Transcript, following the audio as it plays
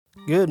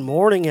Good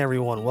morning,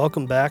 everyone.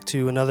 Welcome back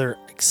to another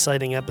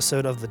exciting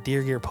episode of the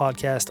Deer Gear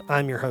Podcast.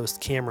 I'm your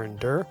host, Cameron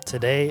Durr.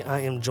 Today,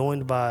 I am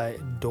joined by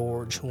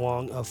Dorge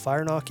Wong of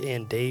FireKnock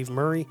and Dave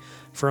Murray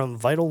from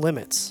Vital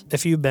Limits.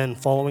 If you've been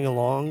following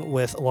along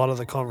with a lot of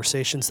the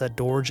conversations that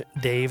Dorge,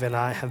 Dave, and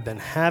I have been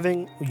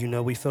having, you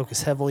know we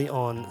focus heavily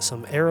on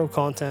some arrow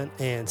content,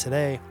 and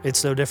today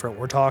it's no different.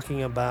 We're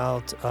talking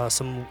about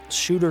some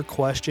shooter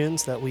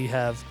questions that we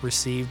have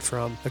received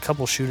from a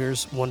couple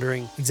shooters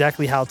wondering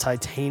exactly how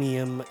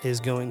titanium is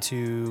going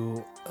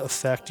to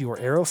affect your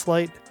arrow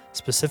flight.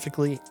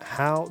 Specifically,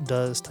 how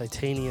does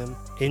titanium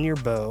in your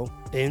bow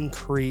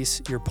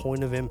increase your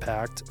point of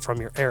impact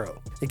from your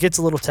arrow? It gets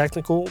a little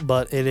technical,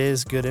 but it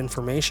is good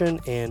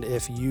information. And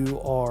if you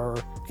are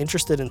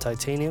interested in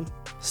titanium,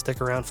 stick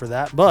around for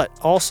that. But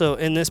also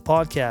in this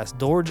podcast,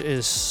 Dorge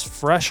is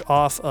fresh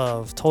off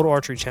of Total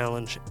Archery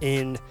Challenge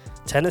in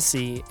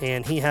Tennessee,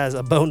 and he has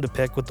a bone to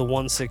pick with the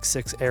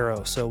 166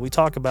 arrow. So we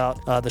talk about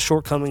the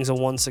shortcomings of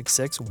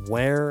 166,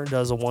 where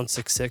does a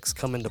 166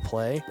 come into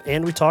play,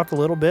 and we talk a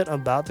little bit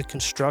about the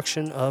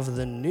construction of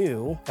the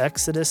new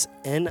Exodus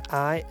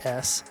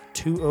NIS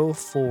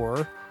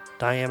 204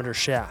 diameter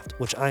shaft,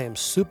 which I am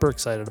super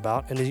excited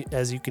about. And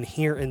as you can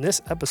hear in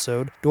this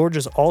episode, Dorge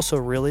is also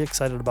really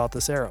excited about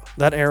this arrow.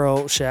 That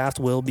arrow shaft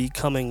will be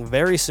coming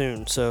very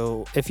soon.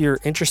 So if you're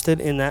interested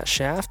in that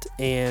shaft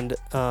and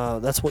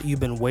that's what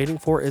you've been waiting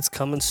for, it's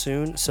coming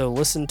soon. So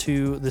listen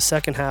to the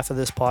second half of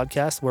this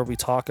podcast where we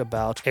talk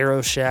about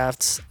arrow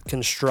shafts,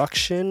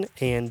 construction,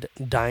 and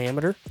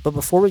diameter. But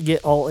before we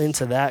get all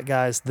into that,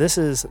 guys, this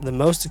is the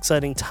most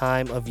exciting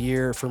time of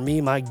year for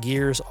me. My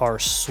gears are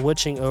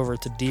switching over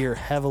to deer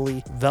heavily.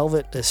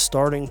 Velvet is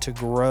starting to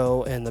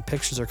grow and the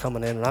pictures are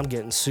coming in, and I'm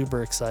getting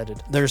super excited.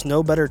 There's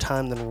no better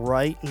time than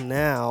right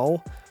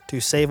now to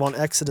save on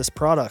Exodus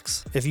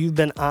products. If you've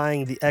been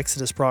eyeing the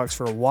Exodus products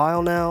for a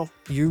while now,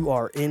 you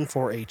are in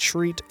for a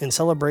treat. In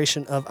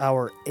celebration of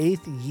our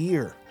 8th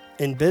year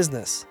in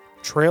business,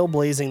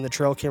 trailblazing the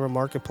trail camera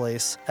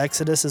marketplace,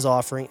 Exodus is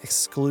offering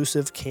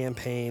exclusive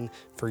campaign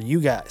for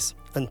you guys.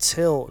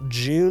 Until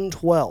June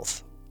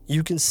 12th,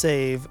 you can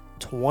save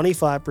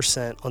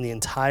 25% on the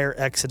entire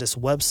Exodus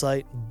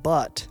website,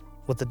 but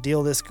with a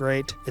deal this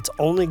great, it's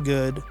only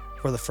good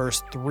for the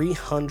first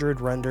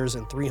 300 renders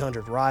and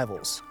 300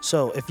 rivals.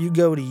 So if you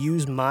go to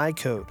use my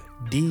code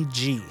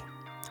DG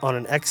on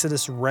an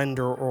Exodus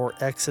render or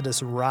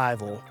Exodus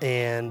rival,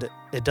 and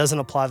it doesn't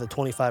apply the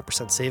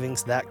 25%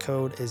 savings, that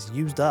code is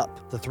used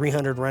up. The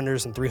 300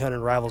 renders and 300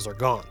 rivals are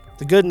gone.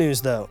 The good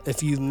news though,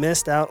 if you've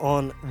missed out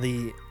on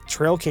the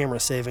trail camera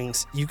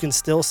savings, you can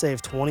still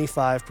save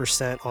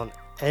 25% on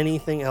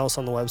anything else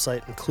on the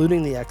website,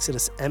 including the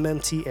Exodus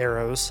MMT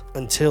arrows,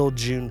 until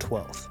June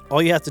 12th.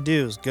 All you have to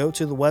do is go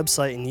to the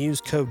website and use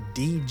code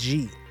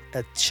DG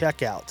at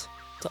checkout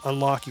to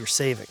unlock your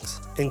savings.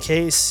 In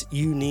case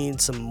you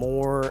need some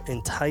more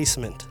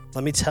enticement,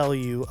 let me tell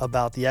you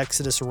about the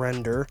Exodus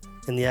Render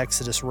and the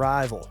Exodus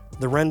Rival.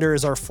 The Render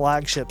is our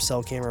flagship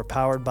cell camera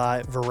powered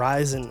by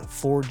Verizon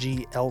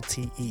 4G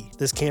LTE.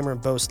 This camera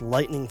boasts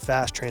lightning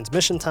fast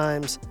transmission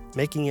times,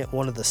 making it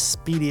one of the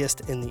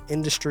speediest in the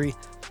industry.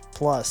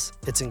 Plus,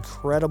 it's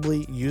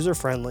incredibly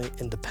user-friendly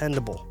and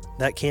dependable.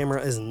 That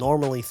camera is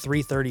normally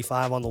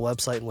 $335 on the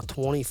website, and with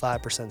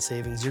 25%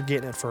 savings, you're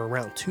getting it for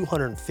around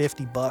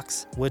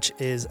 $250, which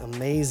is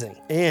amazing.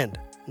 And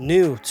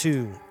new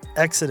to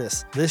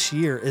Exodus this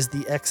year is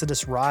the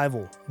Exodus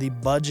Rival, the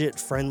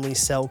budget-friendly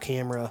cell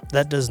camera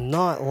that does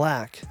not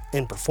lack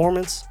in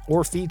performance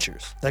or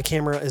features. That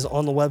camera is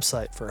on the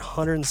website for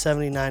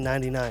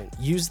 $179.99.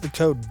 Use the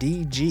code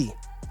DG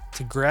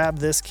to grab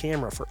this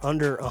camera for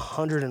under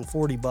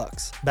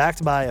 $140.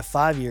 Backed by a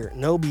 5-year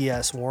no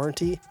BS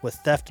warranty with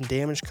theft and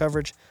damage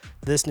coverage,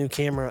 this new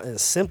camera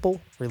is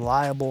simple,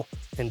 reliable,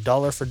 and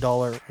dollar for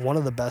dollar one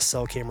of the best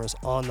cell cameras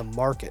on the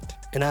market.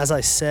 And as I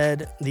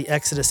said, the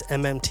Exodus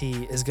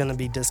MMT is going to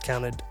be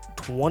discounted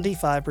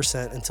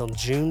 25% until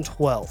June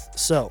 12th.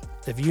 So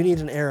if you need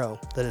an arrow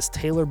that is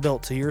tailor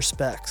built to your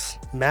specs,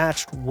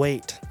 matched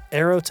weight,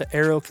 arrow to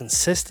arrow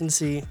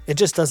consistency, it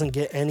just doesn't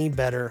get any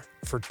better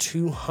for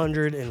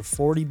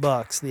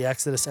 $240, the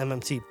Exodus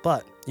MMT.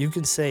 But you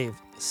can save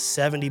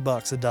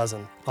 $70 a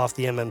dozen off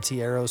the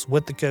MMT arrows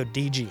with the code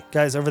DG.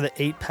 Guys, over the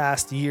 8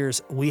 past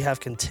years, we have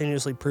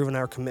continuously proven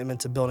our commitment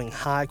to building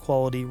high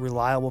quality,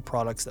 reliable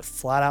products that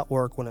flat out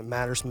work when it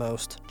matters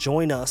most.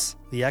 Join us,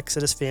 the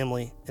Exodus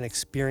family, and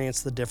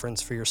experience the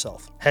difference for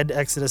yourself. Head to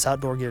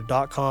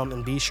ExodusOutdoorGear.com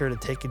and be sure to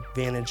take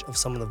advantage of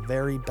some of the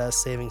very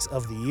best savings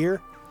of the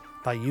year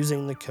by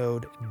using the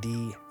code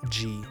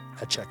DG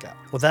at checkout.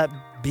 With that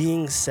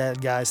being said,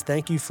 guys,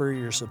 thank you for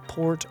your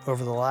support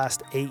over the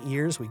last 8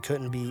 years. We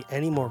couldn't be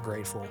any more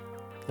grateful.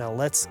 Now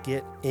let's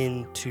get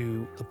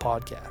into the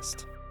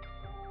podcast.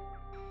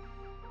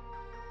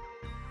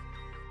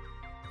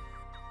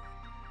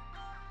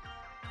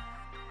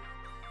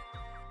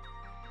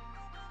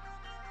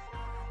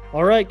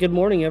 All right, good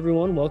morning,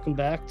 everyone. Welcome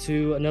back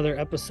to another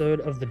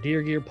episode of the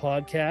Deer Gear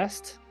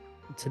Podcast.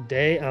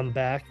 Today, I'm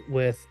back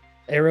with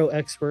arrow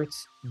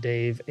experts,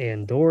 Dave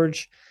and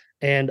Dorge.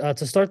 And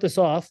to start this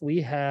off,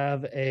 we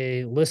have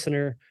a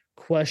listener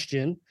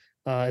question.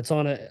 It's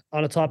on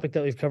a topic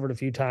that we've covered a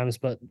few times,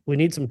 but we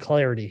need some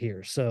clarity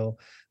here. So,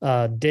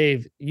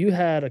 Dave, you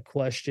had a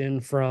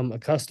question from a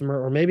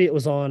customer, or maybe it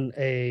was on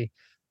a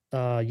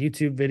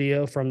YouTube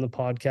video from the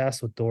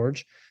podcast with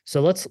Dorge.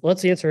 So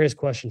let's answer his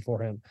question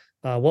for him.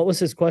 What was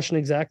his question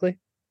exactly?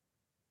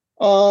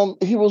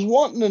 He was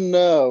wanting to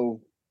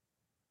know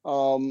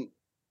um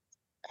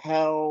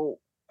how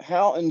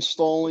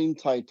installing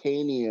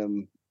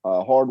titanium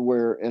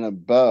hardware in a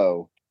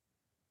bow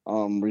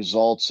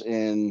results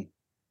in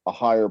a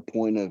higher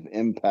point of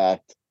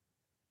impact.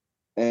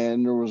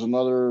 And there was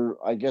another,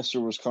 I guess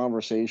there was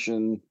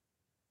conversation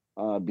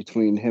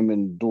between him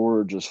and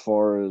Dorge as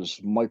far as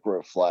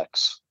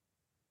microflex.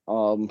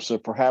 So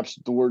perhaps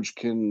Dorge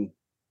can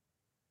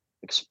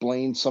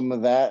explain some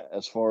of that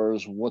as far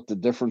as what the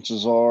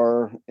differences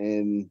are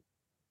in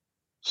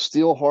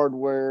steel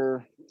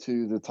hardware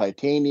to the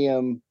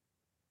titanium.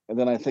 And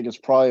then I think it's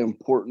probably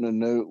important to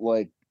note,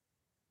 like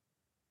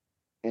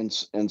in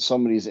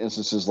some of these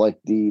instances, like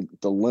the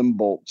limb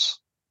bolts,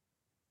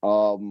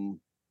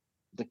 um,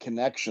 the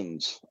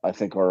connections I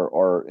think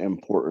are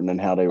important in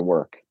how they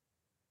work.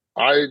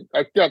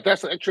 Yeah,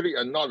 that's actually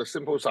not a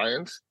simple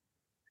science.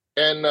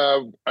 And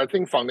I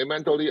think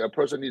fundamentally, a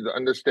person needs to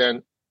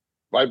understand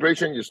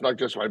vibration is not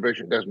just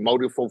vibration. There's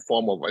multiple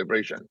form of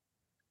vibration.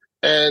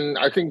 And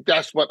I think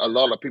that's what a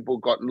lot of people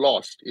got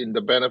lost in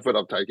the benefit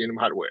of titanium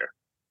hardware.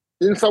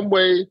 In some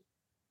way,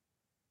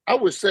 I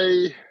would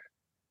say,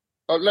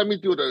 let me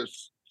do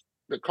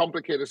the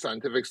complicated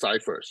scientific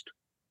side first.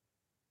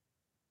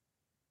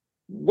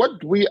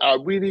 What we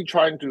are really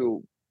trying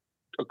to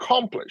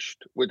accomplish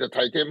with the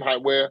titanium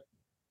hardware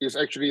is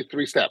actually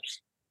 3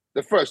 steps.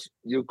 The first,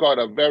 you've got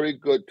a very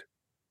good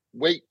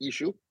weight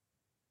issue.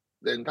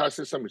 The entire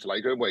system is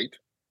lighter weight.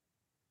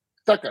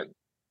 Second,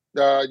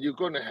 you're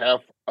going to have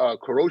a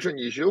corrosion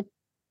issue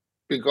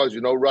because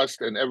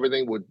rust and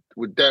everything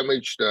would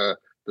damage the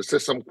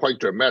system quite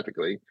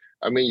dramatically.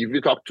 I mean, if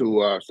you talk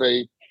to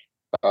say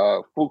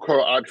Full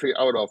Court Archery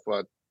out of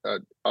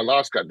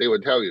Alaska, they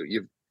would tell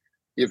you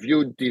if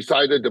you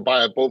decided to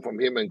buy a bow from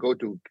him and go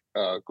to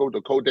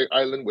Kodiak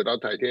Island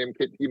without titanium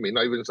kit, he may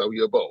not even sell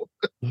you a bow.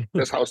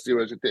 That's how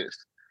serious it is.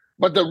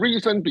 But the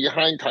reason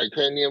behind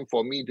titanium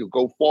for me to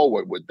go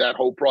forward with that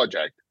whole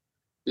project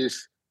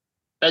is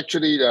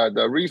actually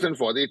the reason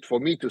for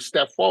me to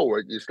step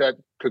forward is that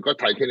because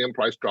titanium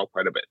price dropped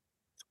quite a bit.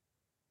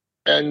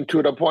 And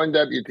to the point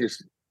that it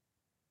is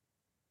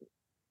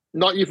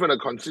not even a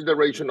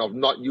consideration of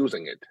not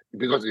using it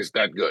because it's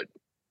that good.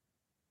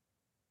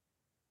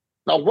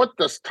 Now, what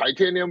does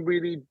titanium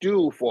really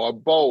do for a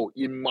bow?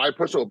 In my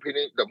personal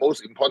opinion, the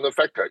most important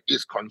factor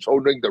is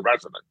controlling the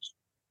resonance.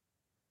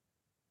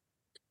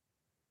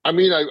 I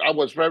mean,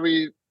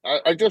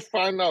 I just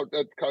found out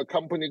that a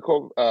company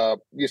called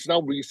is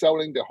now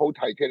reselling the whole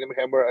titanium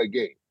hammer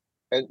again.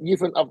 And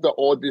even after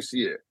all this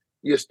year,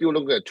 you're still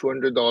looking at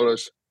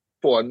 $200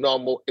 for a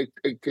normal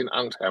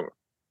 18-ounce hammer.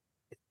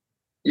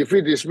 If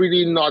it is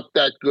really not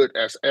that good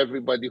as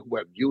everybody who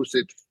have used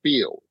it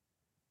feel,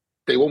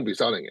 they won't be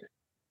selling it.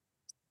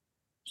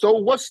 So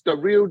what's the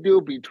real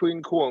deal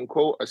between quote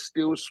unquote a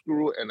steel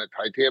screw and a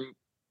titanium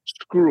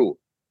screw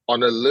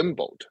on a limb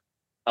bolt?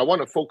 I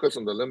want to focus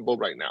on the limb bolt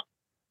right now.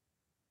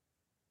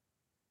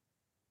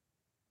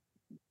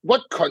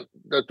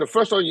 The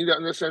first one you need to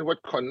understand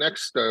what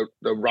connects the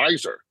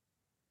riser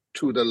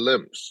to the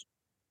limbs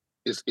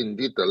is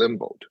indeed the limb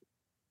bolt.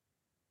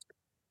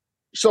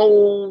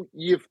 So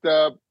if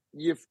the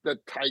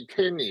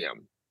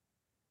titanium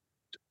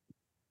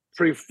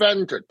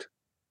prevented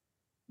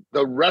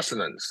the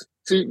resonance,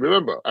 see,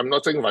 remember, I'm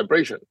not saying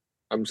vibration,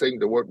 I'm saying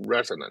the word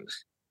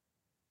resonance,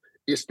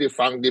 is the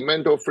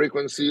fundamental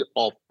frequency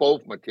of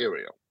both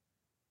material.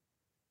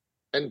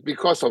 And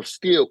because of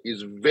steel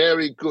is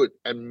very good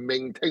at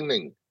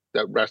maintaining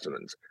that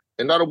resonance.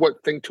 In other words,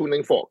 think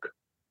tuning fork,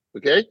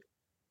 okay?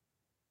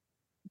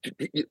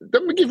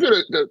 Let me give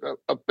you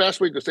a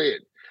best way to say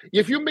it.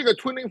 If you make a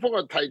tuning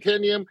fork of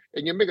titanium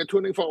and you make a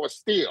tuning fork of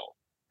steel,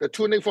 the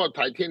tuning fork of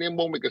titanium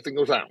won't make a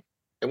single sound.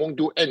 It won't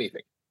do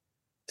anything.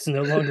 It's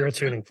no longer a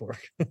tuning fork.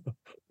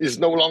 It's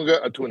no longer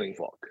a tuning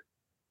fork.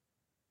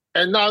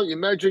 And now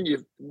imagine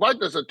why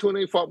does a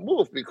tuning fork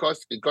move?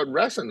 Because it got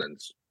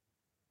resonance.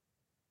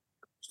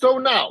 So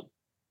now,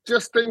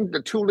 just think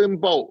the two-limb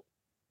bow,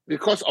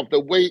 because of the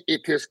way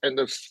it is and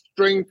the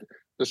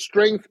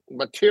strength,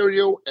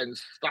 material, and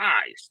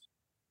size.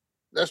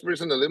 That's the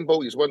reason the limb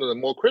bow is one of the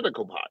more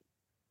critical parts.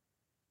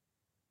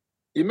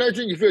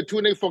 Imagine if you're a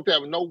tuning fork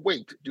that have no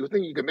weight. Do you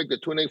think you can make the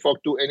tuning fork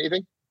do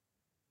anything?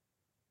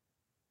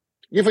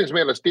 Even it's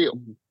made of steel.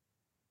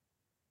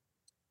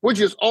 Which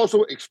is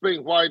also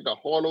explain why the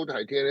hollow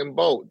titanium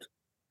bow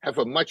have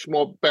a much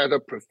more better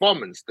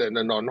performance than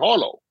the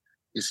non-hollow.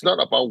 It's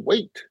not about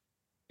weight.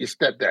 It's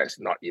that there's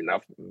not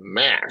enough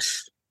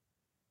mass.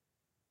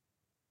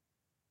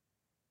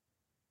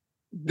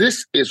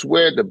 This is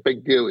where the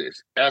big deal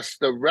is. As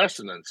the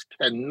resonance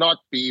cannot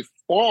be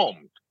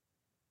formed,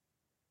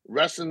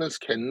 resonance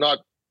cannot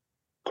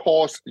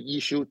cause the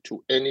issue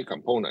to any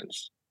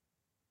components.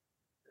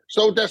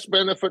 So that's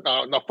benefit.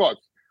 Now, of course,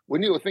 we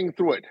need to think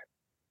through it.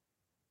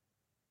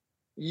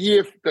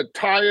 If the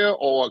tire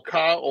or a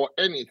car or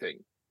anything,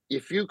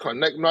 if you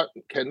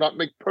cannot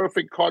make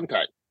perfect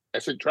contact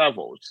as it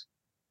travels,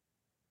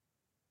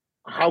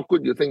 how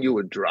good you think you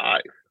would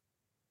drive?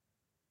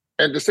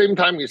 At the same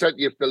time, you said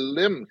if the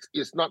limbs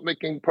is not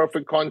making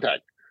perfect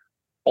contact,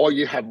 or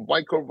you have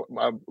micro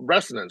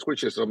resonance,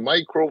 which is a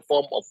micro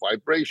form of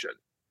vibration,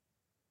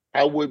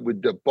 how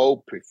would the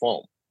bow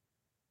perform?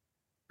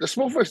 The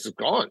smoothness is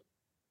gone.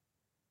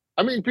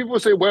 I mean, people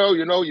say, well,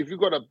 if you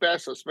got a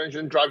bad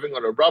suspension driving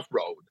on a rough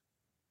road,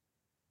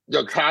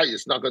 your car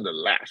is not going to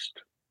last.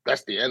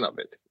 That's the end of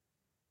it.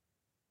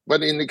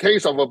 But in the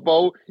case of a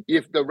bow,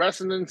 if the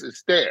resonance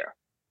is there,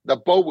 the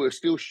bow will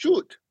still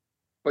shoot,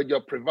 but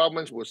your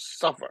performance will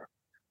suffer.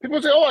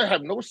 People say, oh, I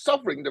have no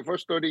suffering the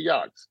first 30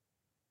 yards.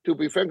 To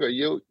be frank with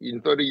you,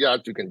 in 30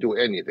 yards, you can do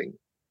anything.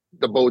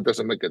 The bow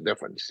doesn't make a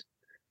difference.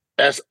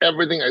 As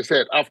everything I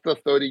said, after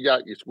 30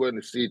 yards, is going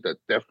to see the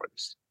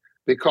difference,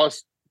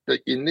 because the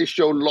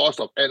initial loss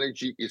of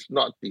energy is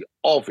not the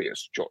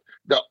obvious choice,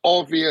 the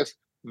obvious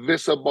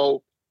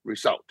visible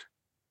result.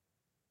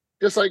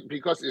 Just like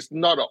because it's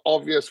not an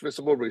obvious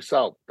visible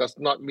result does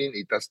not mean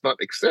it does not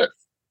exist.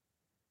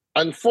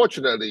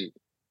 Unfortunately,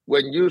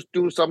 when you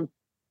do some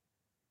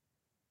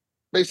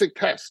basic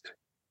test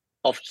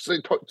of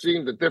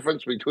seeing the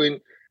difference between,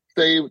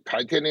 say,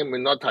 titanium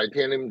and not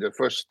titanium the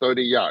first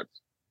 30 yards,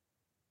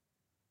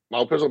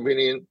 my personal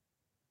opinion,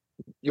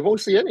 you won't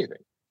see anything.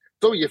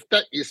 So if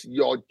that is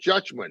your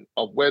judgment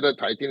of whether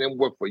titanium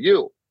work for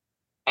you,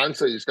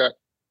 answer is that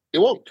it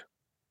won't.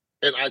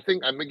 And I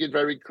think I make it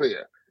very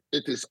clear.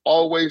 It is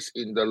always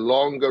in the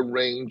longer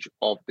range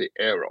of the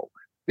arrow,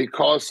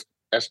 because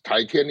as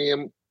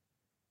titanium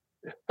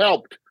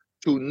helped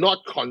to not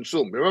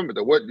consume, remember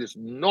the word is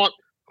not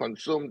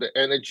consume the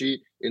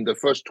energy in the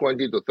first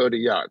 20 to 30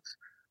 yards.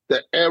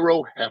 The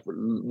arrow have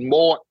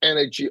more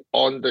energy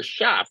on the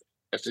shaft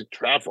as it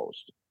travels.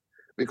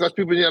 Because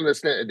people need to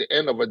understand, at the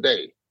end of the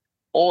day,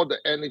 all the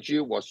energy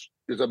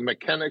is a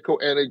mechanical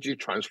energy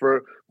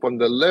transfer from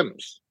the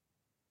limbs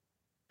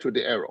to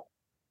the arrow.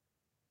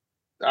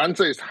 The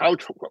answer is how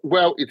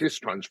well it is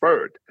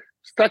transferred.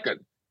 Second,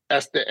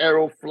 as the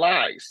arrow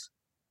flies,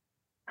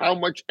 how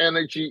much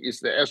energy is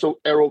the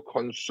arrow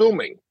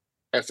consuming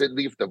as it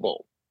leaves the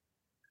bow?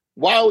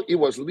 While it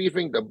was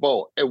leaving the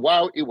bow and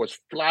while it was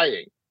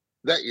flying,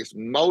 there is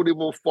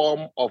multiple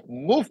form of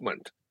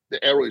movement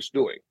the arrow is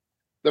doing.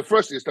 The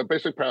first is the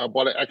basic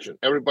parabolic action.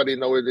 Everybody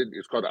knows it.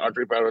 It's called the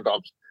Hartree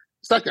paradox.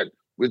 Second,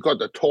 we got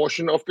the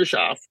torsion of the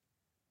shaft.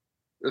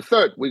 The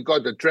third, we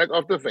got the drag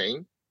of the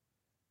vane.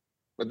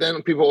 But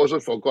then people also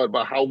forgot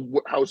about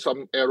how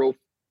some arrow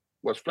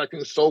was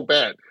flapping so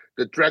bad,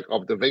 the drag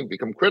of the vane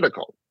become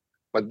critical.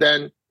 But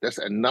then there's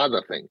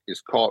another thing.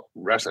 It's called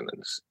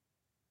resonance.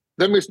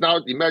 That means now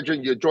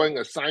imagine you're drawing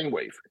a sine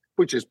wave,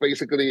 which is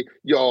basically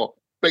your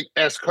big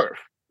S curve,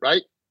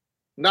 right?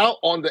 Now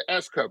on the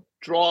S curve,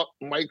 draw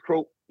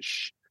draw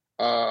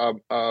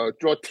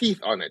teeth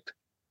on it.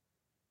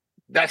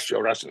 That's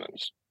your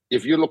resonance.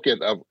 If you look at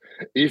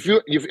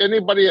if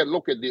anybody had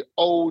looked at the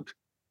old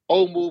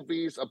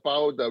movies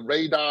about the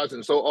radars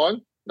and so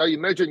on, now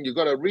imagine you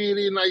got a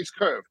really nice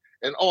curve,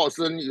 and all of a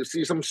sudden you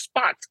see some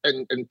spots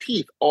and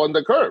teeth on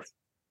the curve.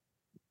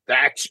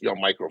 That's your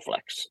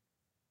microflex.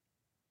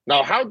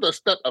 Now, how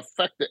does that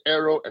affect the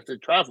arrow as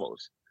it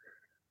travels?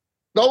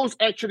 Those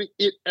actually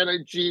eat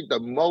energy the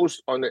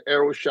most on the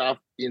arrow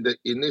shaft in the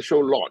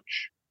initial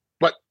launch,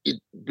 but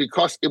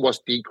because it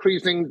was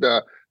decreasing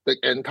the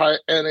entire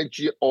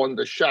energy on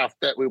the shaft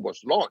that it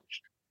was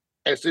launched.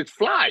 As it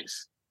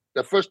flies,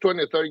 the first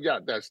 20 or 30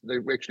 yards,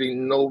 there's actually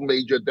no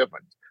major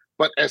difference.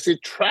 But as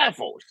it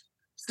travels,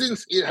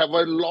 since it have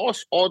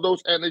lost all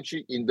those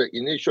energy in the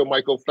initial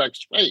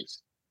microflex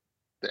phase,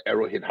 the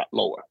arrow hit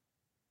lower.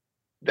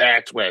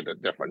 That's where the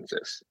difference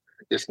is.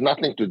 It's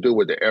nothing to do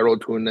with the arrow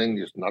tuning.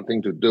 It's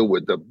nothing to do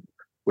with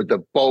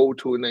the bow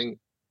tuning.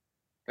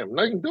 It have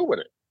nothing to do with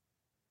it.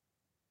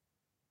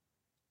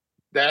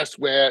 That's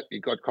where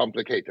it got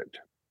complicated.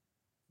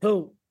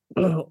 So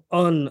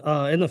on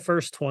in the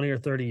first 20 or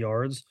 30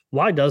 yards,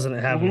 why doesn't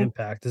it have an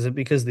impact? Is it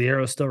because the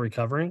arrow is still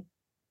recovering?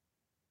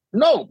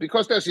 No,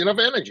 because there's enough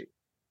energy.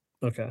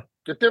 Okay.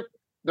 The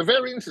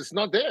variance is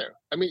not there.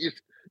 I mean, it's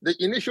the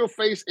initial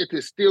phase, it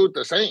is still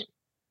the same.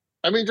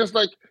 I mean, just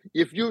like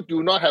if you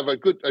do not have a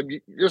good,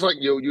 just like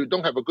you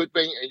don't have a good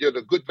vein and you're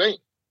the good vein,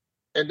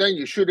 and then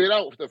you shoot it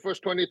out for the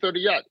first 20, 30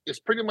 yards, it's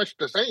pretty much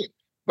the same.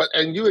 But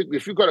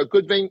if you got a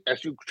good vein,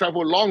 as you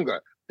travel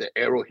longer, the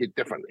arrow hit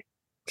differently.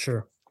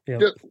 Sure. Yeah.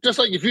 Just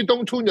like if you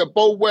don't tune your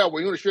bow well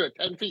when you're going to shoot at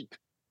 10 feet,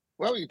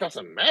 well, it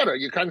doesn't matter.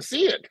 You can't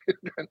see it.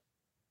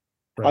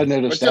 I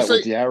noticed that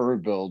with the arrow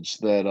builds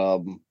that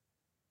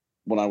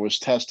when I was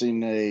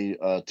testing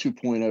a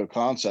 2.0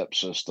 concept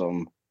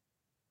system,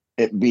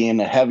 it being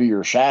a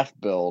heavier shaft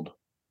build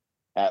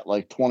at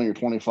like 20 or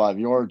 25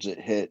 yards, it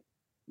hit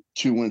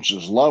 2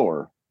 inches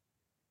lower.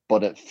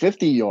 But at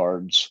 50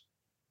 yards,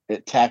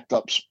 it tacked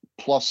up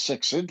plus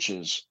 6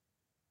 inches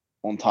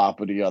on top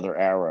of the other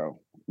arrow,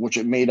 which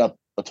it made up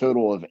a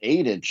total of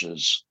 8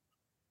 inches.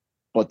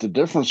 But the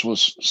difference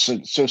was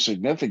so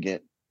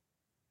significant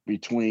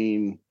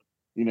between,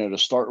 the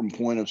starting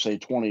point of, say,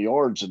 20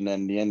 yards and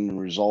then the end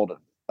result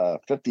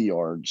of 50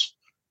 yards,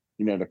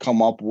 to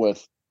come up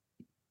with,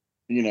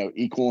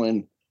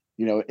 equaling,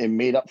 it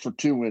made up for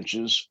 2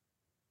 inches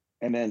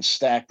and then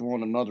stacked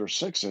on another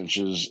 6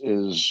 inches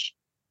is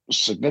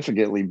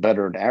significantly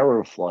better in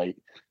arrow flight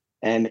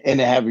and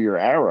a heavier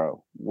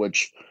arrow,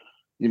 which,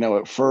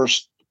 at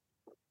first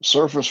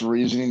surface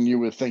reasoning, you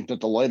would think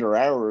that the lighter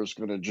arrow is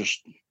going to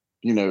just,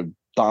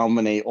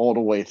 dominate all the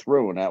way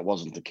through, and that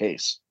wasn't the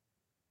case.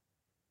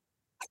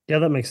 Yeah,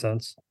 that makes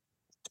sense.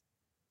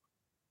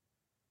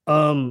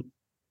 I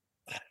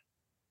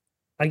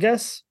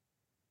guess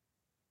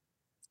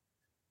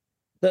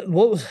that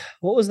what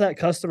was that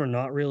customer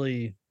not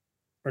really,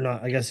 or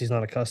not? I guess he's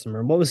not a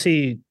customer. What was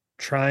he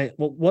trying?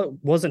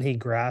 What wasn't he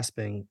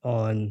grasping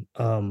on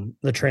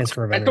the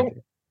transfer of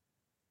energy?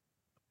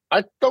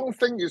 I don't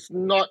think it's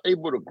not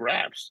able to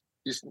grasp.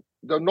 It's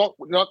not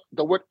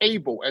the word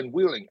able and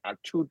willing are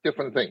two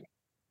different things.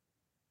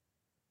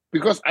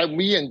 Because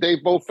me and they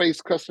both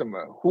face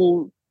customer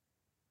who,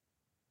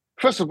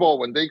 first of all,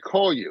 when they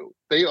call you,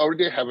 they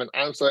already have an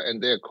answer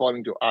and they're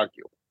calling to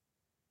argue.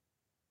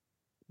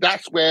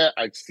 That's where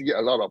I see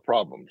a lot of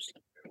problems.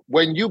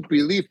 When you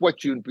believe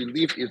what you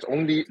believe is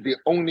only the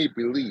only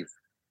belief,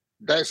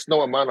 there's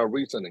no amount of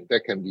reasoning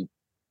that can be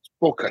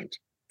spoken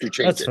to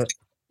change That's it. fair.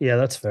 Yeah,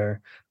 that's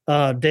fair.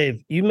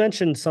 Dave, you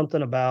mentioned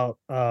something about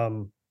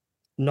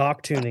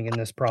knock tuning in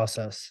this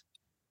process.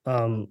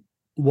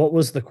 What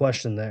was the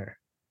question there?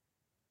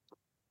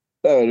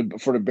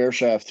 For the bear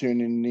shaft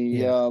tuning,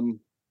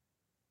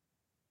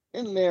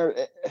 in there,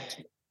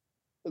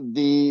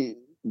 the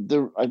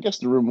I guess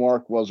the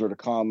remark was, or the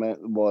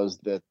comment was,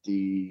 that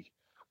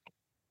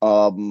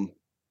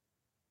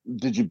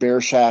did you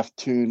bear shaft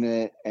tune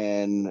it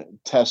and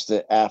test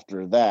it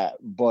after that?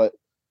 But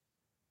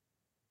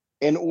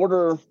in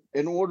order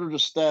to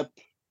step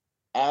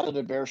out of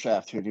the bear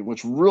shaft tuning,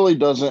 which really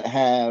doesn't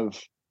have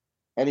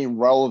any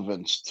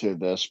relevance to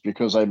this,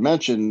 because I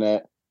mentioned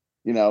that,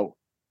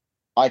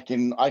 I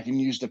can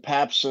use the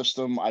PAP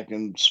system, I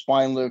can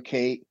spine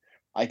locate,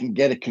 I can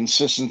get a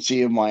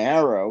consistency of my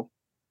arrow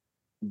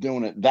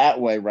doing it that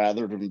way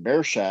rather than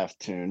bear shaft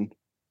tune,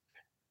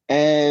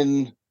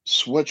 and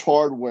switch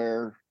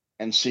hardware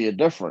and see a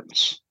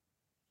difference.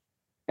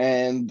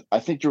 And I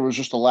think there was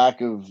just a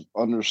lack of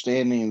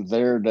understanding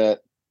there, that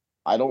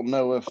I don't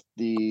know if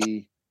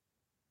the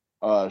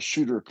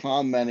shooter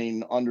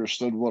commenting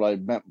understood what I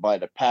meant by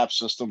the PAP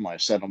system. I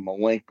sent him a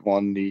link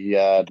on the,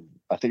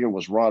 I think it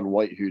was Rod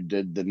White who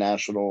did the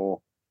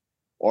National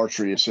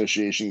Archery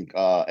Association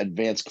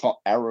advanced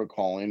arrow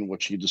calling,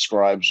 which he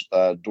describes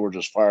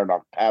George's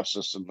FireNock PAP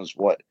system as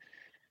what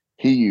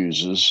he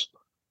uses.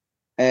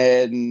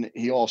 And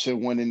he also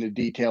went into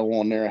detail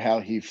on there how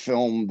he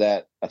filmed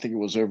that, I think it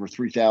was over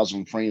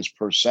 3,000 frames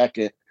per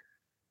second.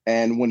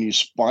 And when you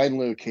spine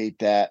locate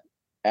that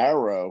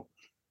arrow,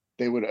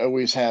 they would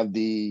always have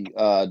the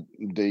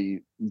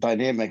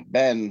dynamic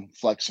bend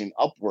flexing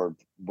upward,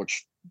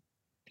 which,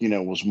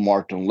 was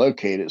marked and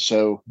located.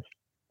 So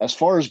as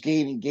far as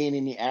gaining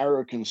the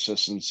arrow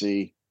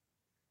consistency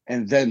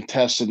and then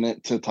testing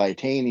it to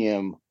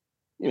titanium,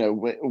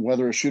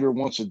 whether a shooter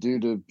wants to do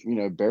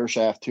the, bear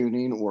shaft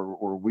tuning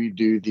or we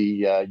do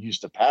the use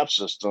the PAP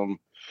system,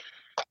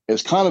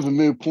 is kind of a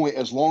moot point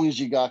as long as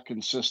you got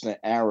consistent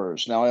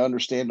arrows. Now, I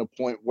understand the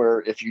point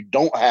where if you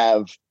don't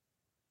have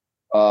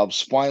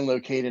spine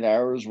located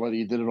arrows, whether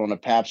you did it on a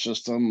PAP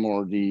system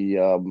or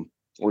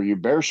or your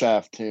bear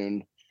shaft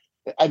tune,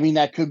 I mean,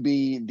 that could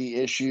be the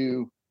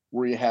issue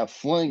where you have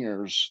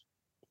flingers,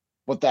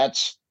 but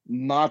that's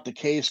not the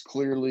case.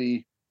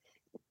 Clearly,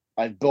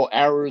 I've built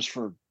arrows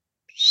for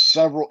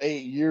several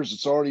 8 years.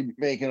 It's already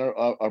making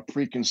a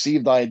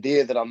preconceived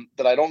idea that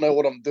I don't know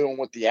what I'm doing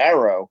with the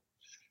arrow,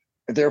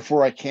 and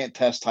therefore I can't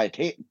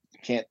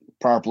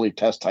properly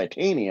test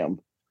titanium.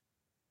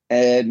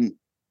 And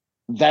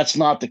that's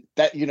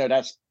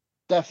that's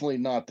definitely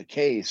not the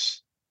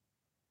case.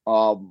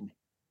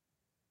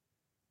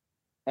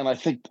 And I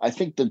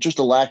think that just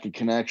a lack of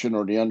connection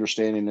or the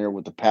understanding there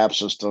with the PAP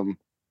system.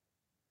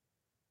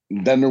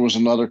 Then there was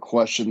another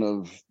question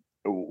of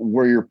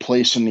where you're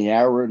placing the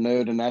arrow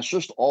node, and that's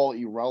just all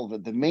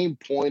irrelevant. The main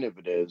point of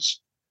it is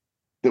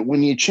that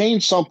when you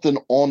change something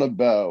on a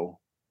bow,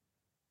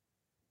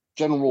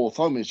 general rule of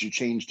thumb is you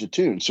change the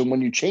tune. So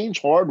when you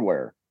change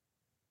hardware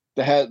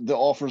that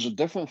offers a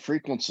different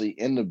frequency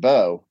in the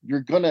bow,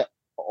 you're going to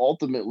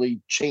ultimately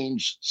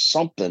change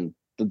something,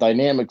 the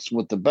dynamics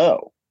with the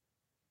bow.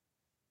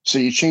 So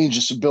you change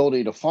its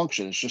ability to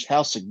function. It's just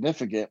how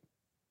significant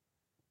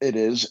it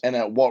is and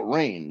at what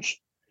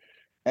range.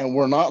 And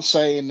we're not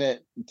saying that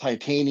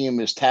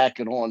titanium is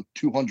tacking on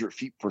 200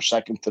 feet per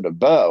second to the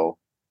bow,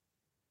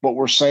 but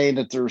we're saying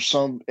that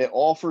it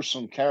offers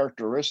some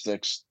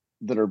characteristics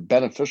that are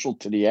beneficial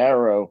to the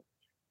arrow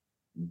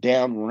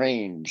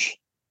downrange.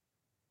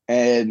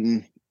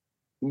 And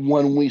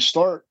when we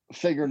start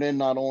figuring in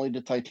not only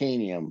the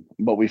titanium,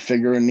 but we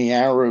figure in the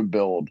arrow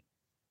build,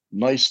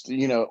 nice,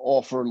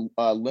 offer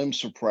limb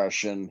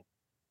suppression,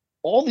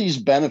 all these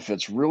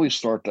benefits really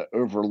start to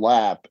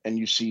overlap, and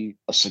you see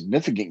a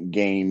significant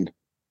gain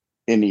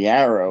in the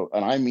arrow.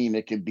 And I mean,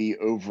 it could be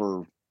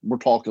over, we're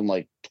talking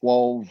like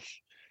 12,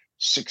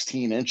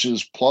 16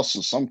 inches plus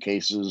in some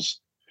cases,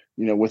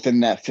 within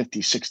that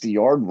 50, 60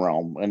 yard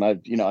realm. And I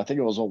think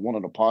it was on one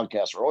of the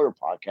podcasts, earlier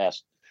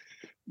podcasts,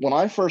 when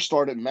I first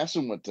started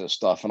messing with this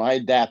stuff and I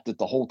adapted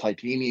the whole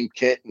titanium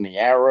kit and the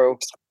arrow,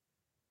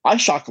 I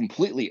shot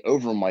completely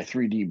over my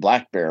 3D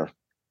black bear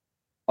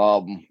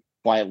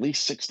by at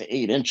least 6 to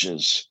 8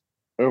 inches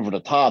over the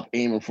top,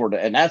 aiming for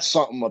and that's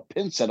something, a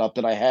pin setup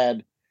that I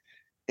had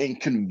in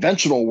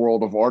conventional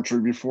world of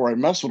archery before I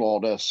messed with all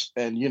this.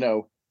 And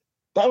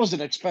that was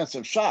an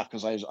expensive shot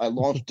because I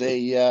launched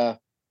a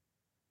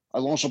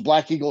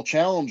Black Eagle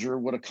Challenger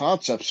with a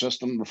concept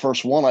system, the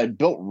first one I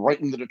built, right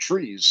into the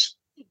trees.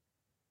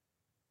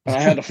 And I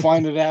had to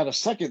find it out a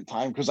second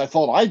time because I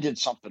thought I did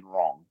something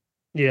wrong.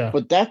 Yeah.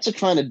 But that's the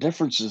kind of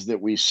differences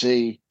that we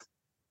see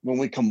when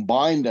we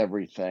combined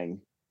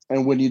everything.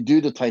 And when you do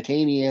the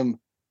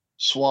titanium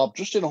swap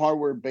just in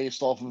hardware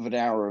based off of an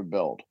arrow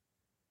build,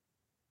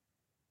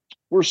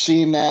 we're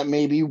seeing that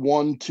maybe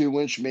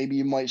 1-2 inch, maybe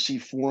you might see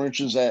 4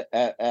 inches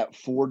at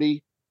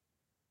 40.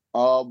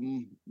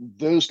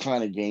 Those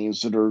kind of gains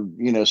that are,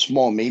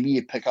 small. Maybe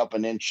you pick up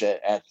an inch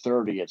at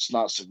 30. It's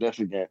not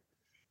significant.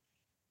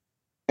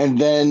 And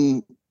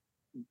then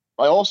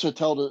I also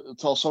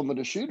tell some of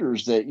the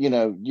shooters that,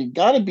 you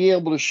got to be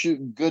able to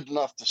shoot good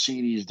enough to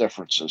see these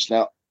differences.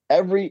 Now,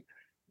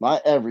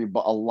 not every,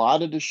 but a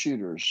lot of the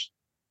shooters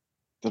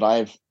that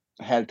I've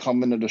had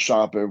come into the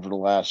shop over the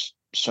last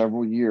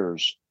several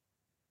years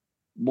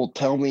will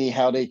tell me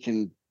how they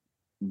can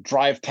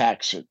drive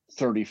tacks at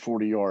 30,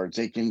 40 yards.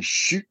 They can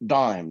shoot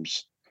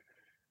dimes.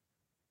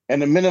 And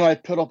the minute I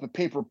put up a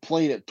paper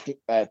plate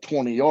at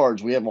 20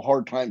 yards, we have a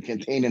hard time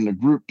containing the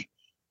group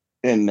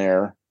in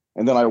there.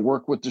 And then I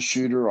work with the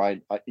shooter.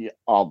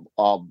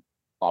 I'll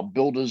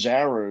build his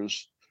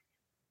arrows.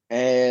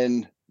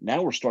 And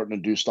now we're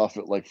starting to do stuff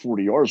at like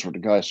 40 yards where the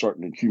guy's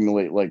starting to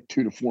accumulate like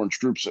 2 to 4 inch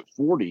groups at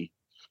 40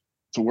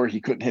 to where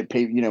he couldn't hit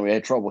paper. He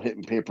had trouble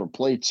hitting paper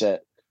plates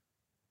at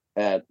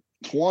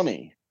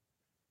 20.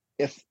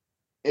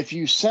 If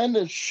you send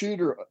a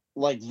shooter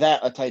like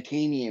that a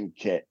titanium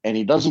kit and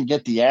he doesn't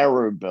get the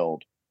arrow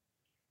build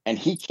and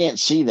he can't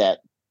see that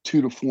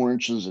 2 to 4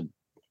 inches of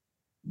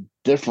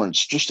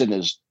difference just in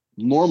his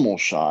normal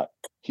shot,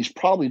 he's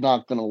probably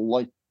not going to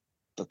like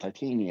the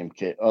titanium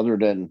kit, other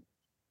than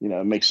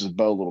it makes his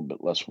bow a little bit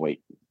less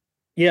weight.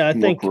 Yeah, I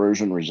more think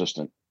corrosion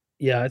resistant.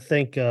 Yeah, I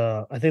think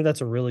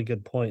that's a really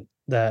good point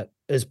that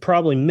is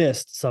probably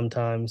missed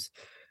sometimes,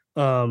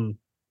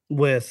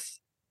 with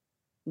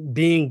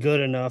being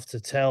good enough to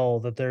tell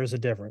that there's a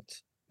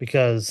difference,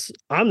 because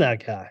I'm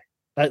that guy.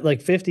 At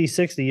like 50,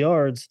 60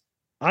 yards,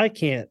 I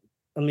can't.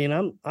 I mean,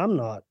 I'm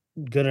not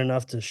good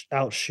enough to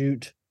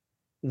outshoot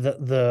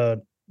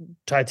the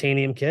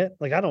titanium kit.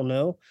 Like, I don't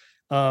know.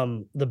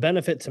 The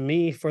benefit to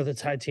me for the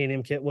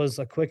titanium kit was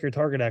a quicker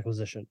target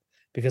acquisition,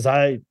 because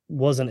I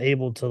wasn't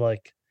able to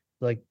like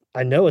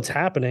I know it's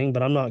happening,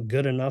 but I'm not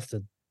good enough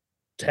to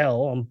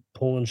tell. I'm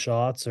pulling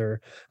shots, or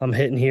I'm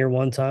hitting here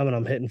one time and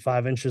I'm hitting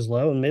 5 inches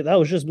low, and that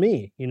was just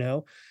me.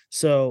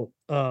 So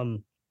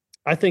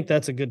I think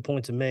that's a good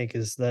point to make,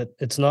 is that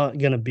it's not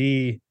going to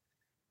be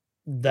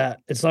that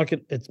it's not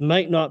gonna, it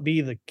might not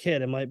be the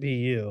kid, it might be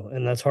you,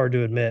 and that's hard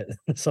to admit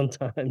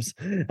sometimes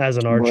as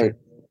an Right. archer.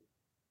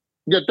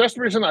 Yeah, that's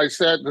the reason I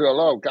said to a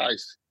lot of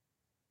guys,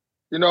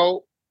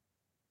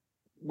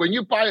 when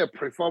you buy a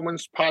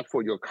performance part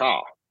for your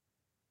car,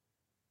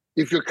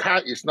 if your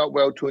car is not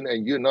well tuned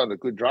and you're not a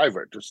good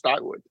driver to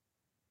start with,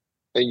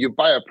 and you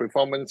buy a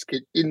performance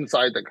kit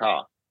inside the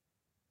car,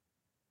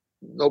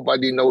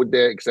 nobody knows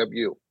there except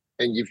you.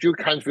 And if you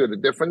can't feel the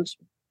difference,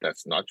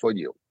 that's not for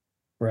you.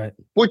 Right.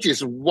 Which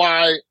is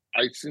why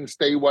since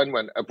day one,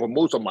 for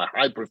most of my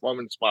high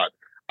performance part,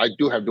 I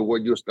do have to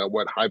use the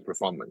word high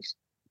performance.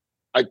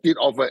 I did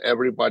offer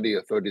everybody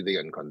a 30-day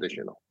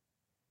unconditional.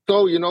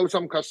 So,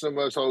 some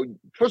customers, so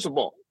first of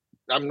all,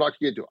 I'm not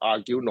here to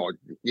argue, nor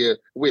here,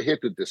 we're here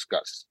to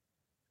discuss.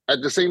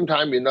 At the same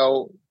time,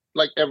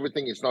 like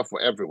everything is not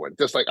for everyone.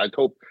 Just like I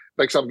told,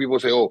 like some people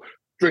say, oh,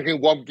 drinking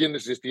warm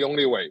Guinness is the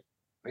only way.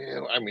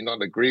 I may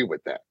not agree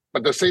with that. But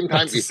at the same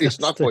time, if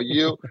it's not for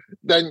you,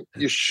 then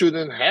you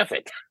shouldn't have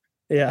it.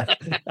 Yeah,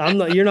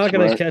 you're not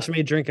going Right. to catch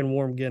me drinking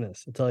warm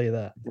Guinness, I'll tell you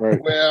that.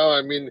 Right. Well,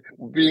 I mean,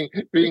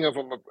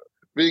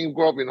 being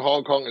brought up in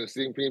Hong Kong and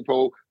seeing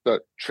people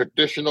the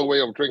traditional way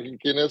of drinking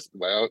Guinness,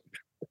 well,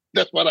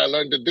 that's what I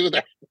learned to do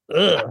that.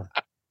 Ugh.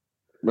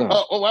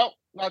 Well,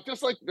 now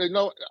just like I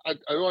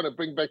want to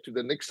bring back to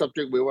the next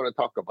subject we want to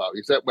talk about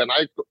is that when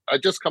I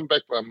just come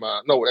back from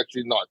no,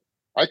 actually not.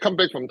 I come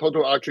back from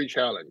Total Archery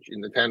Challenge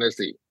in the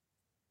Tennessee.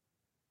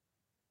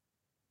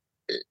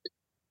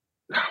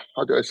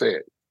 How do I say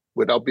it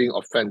without being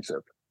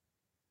offensive?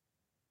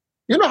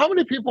 You know how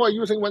many people are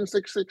using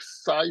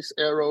 166 size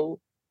arrow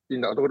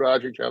in the Total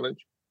Archery Challenge?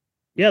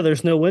 Yeah,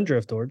 there's no wind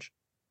drift, George.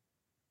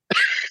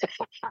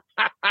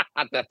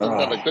 That's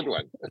another good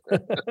one.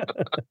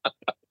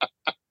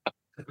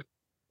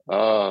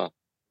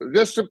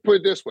 Just to put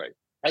it this way,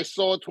 I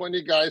saw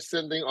 20 guys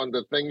sitting on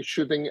the thing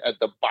shooting at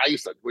the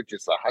bison, which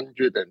is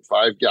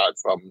 105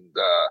 yards from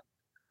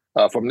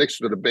next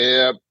to the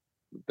bear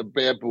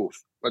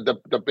booth,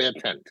 the bear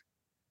tent.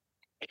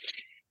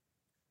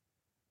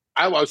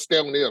 I was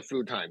down there a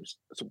few times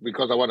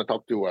because I want to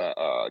talk to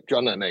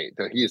John and Nate.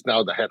 He is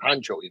now the head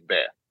honcho in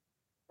bear.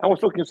 I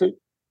was looking and say,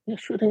 you're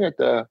shooting at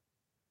the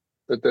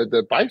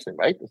bison,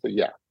 right? I said,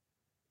 yeah.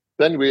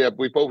 Then we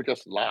both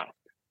just laughed.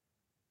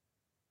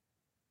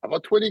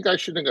 About 20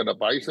 guys shooting at the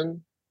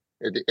bison.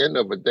 At the end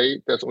of the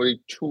day, there's only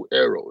 2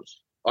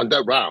 arrows. On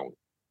that round,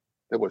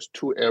 there was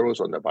 2 arrows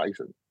on the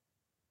bison.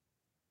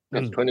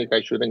 That's 20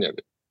 guys shooting at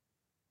it.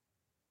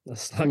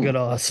 That's not good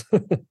odds.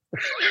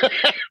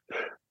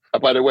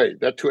 By the way,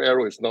 that 2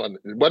 arrows is not,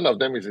 one of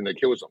them is in the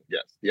kill zone,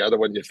 yes. The other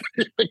one is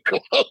very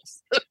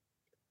close.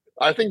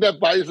 I think that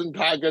bison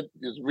target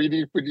is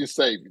really pretty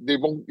safe.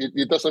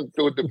 It doesn't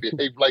feel to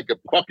behave like a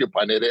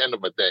porcupine at the end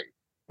of the day.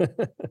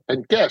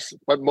 And guess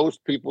what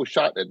most people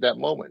shot at that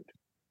moment?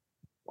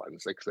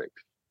 166.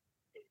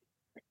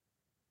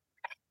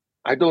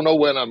 I don't know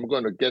when I'm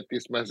going to get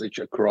this message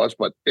across,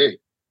 but hey,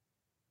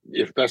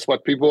 if that's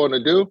what people want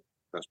to do,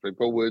 that's what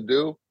people will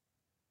do.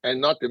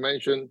 And not to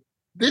mention,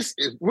 this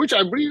is, which I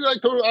really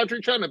like Total Archery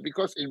Channel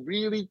because it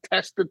really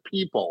tested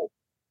people.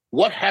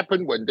 What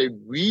happened when they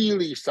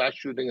really start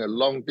shooting a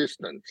long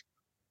distance?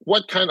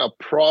 What kind of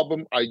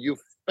problem are you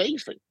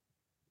facing?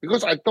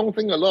 Because I don't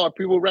think a lot of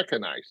people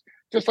recognize.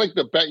 Just like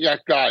the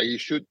backyard guy, he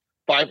shoot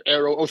 5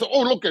 arrows. Also,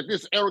 oh, look at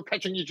this arrow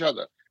touching each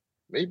other.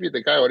 Maybe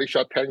the guy already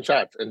shot 10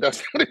 shots, and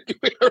that's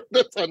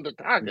that's on the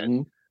target.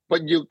 Mm-hmm.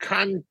 But you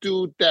can't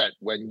do that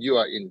when you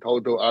are in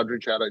Total Archery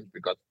Challenge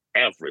because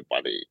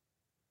everybody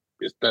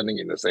is standing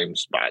in the same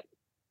spot.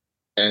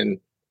 And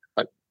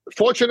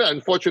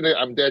unfortunately,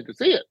 I'm there to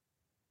see it.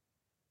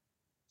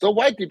 So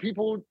why do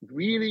people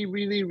really,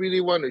 really,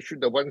 really want to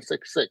shoot the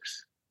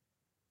 166?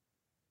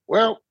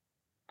 Well,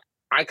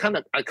 I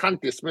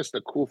can't dismiss the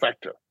cool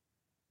factor.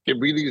 It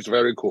really is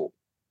very cool.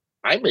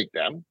 I make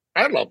them.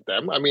 I love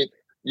them. I mean,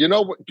 you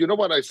know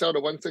what I sell the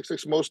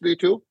 166 mostly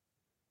to?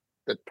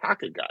 The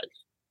target guys.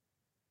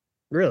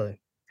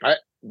 Really?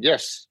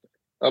 Yes.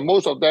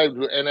 Most of them,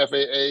 the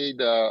NFAA,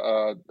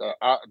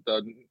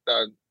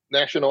 the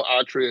National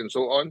Archery, and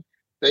so on.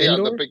 They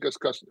Indoor? Are the biggest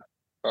customer.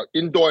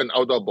 Indoor and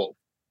outdoor both.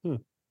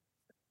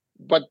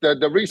 But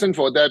the reason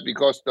for that,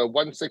 because the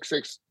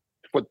 166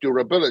 for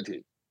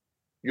durability,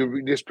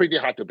 it's pretty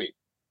hard to beat.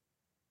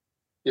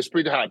 It's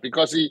pretty hard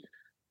because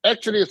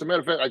actually, as a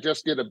matter of fact, I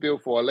just did a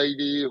build for a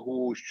lady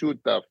who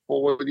shoot the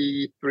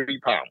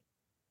 43 pound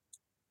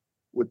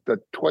with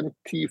the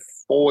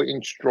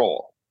 24-inch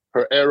draw.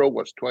 Her arrow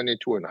was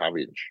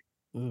 22.5 inch.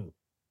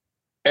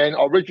 And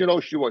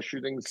original, she was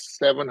shooting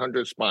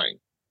 700 spine.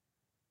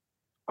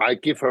 I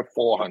give her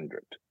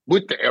 400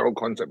 with the arrow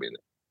concept in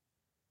it.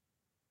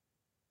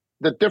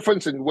 The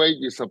difference in weight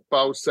is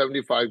about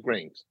 75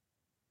 grains.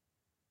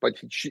 But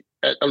she,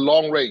 at a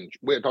long range,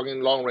 we're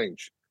talking long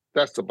range,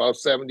 that's about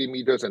 70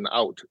 meters and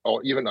out,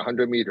 or even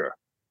 100 meters.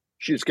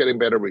 She's getting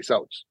better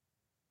results.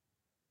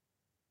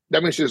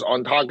 That means she's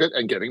on target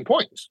and getting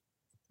points.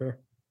 Sure.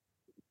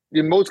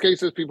 In most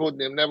cases, people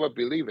never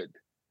believe it.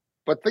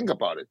 But think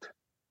about it.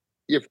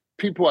 If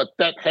people are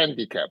that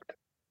handicapped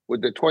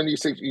with the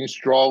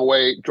 26-inch draw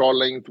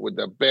length, with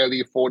the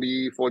barely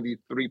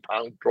 43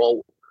 pound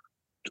draw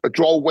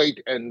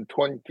weight and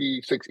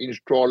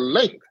 26-inch draw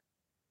length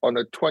on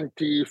a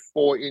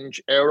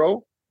 24-inch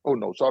arrow, oh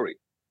no, sorry.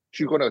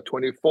 She got a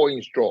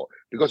 24-inch draw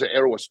because the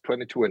arrow was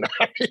 22.5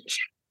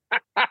 inch.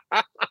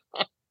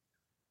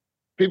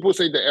 People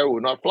say the arrow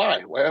will not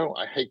fly. Well,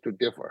 I hate to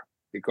differ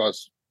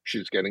because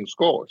she's getting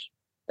scores.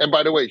 And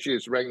by the way, she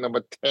is ranked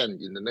number 10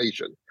 in the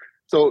nation.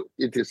 So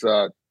it is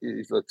a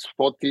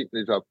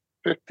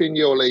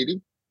 15-year-old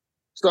lady.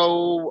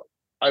 So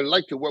I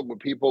like to work with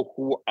people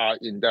who are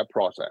in that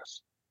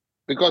process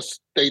because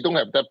they don't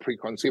have that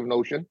preconceived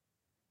notion.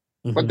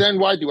 Mm-hmm. But then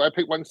why do I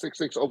pick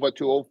 166 over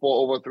 204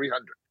 over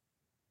 300?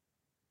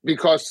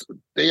 Because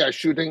they are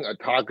shooting a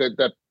target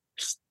that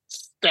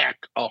stack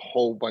a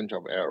whole bunch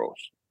of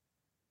arrows.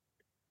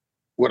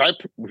 Would I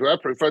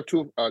prefer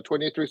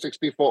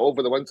 2364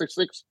 over the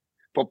 166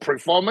 for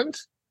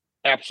performance?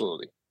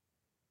 Absolutely.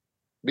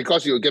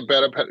 Because you'll get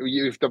better.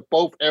 If the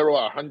both arrow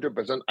are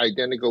 100%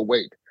 identical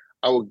weight,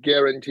 I will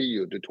guarantee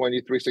you the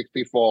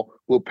 2364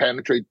 will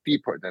penetrate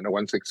deeper than the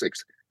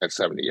 166 at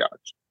 70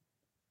 yards.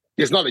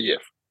 It's not a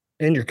if.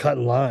 And you're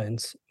cutting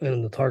lines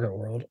in the target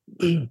world.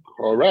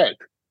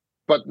 Correct.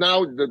 But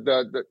now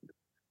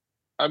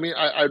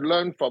I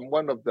learned from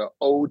one of the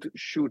old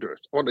shooters,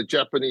 one of the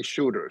Japanese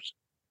shooters,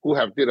 who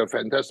have did a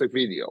fantastic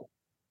video.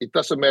 It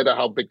doesn't matter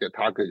how big the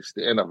target is.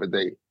 At the end of the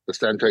day, the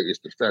center is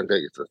the center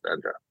is the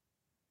center.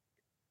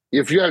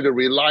 If you have to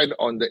rely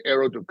on the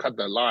arrow to cut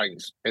the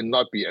lines and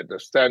not be at the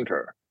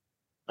center,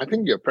 I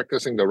think you're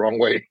practicing the wrong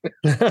way.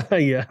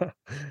 Yeah.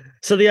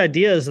 So the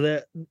idea is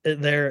that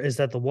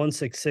the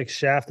 166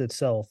 shaft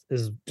itself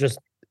is just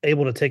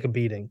able to take a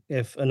beating.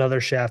 If another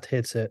shaft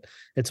hits it,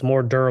 it's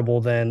more durable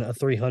than a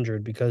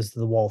 300 because of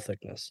the wall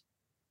thickness.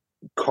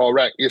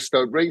 Correct. It's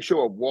the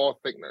ratio of wall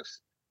thickness.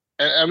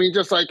 And I mean,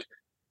 just like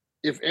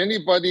if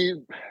anybody,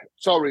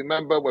 so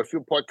remember a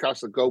few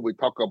podcasts ago, we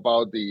talked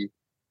about the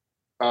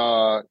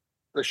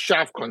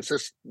shaft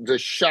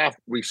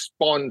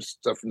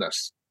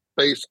responsiveness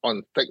based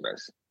on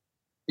thickness.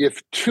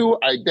 If two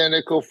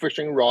identical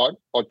fishing rod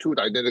or two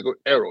identical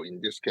arrow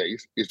in this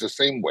case is the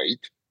same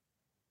weight,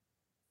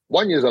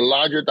 one is a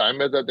larger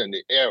diameter than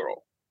the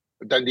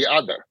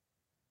other.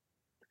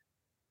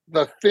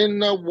 The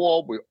thinner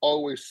wall will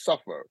always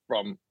suffer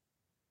from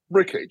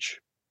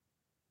breakage,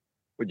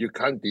 but you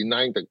can't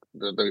deny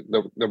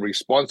the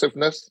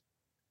responsiveness,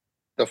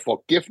 the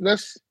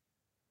forgiveness,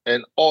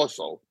 and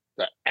also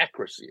the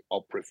accuracy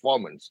of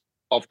performance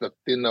of the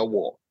thinner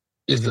wall.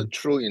 Is it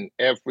true in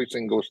every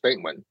single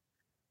statement,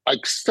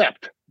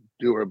 except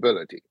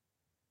durability?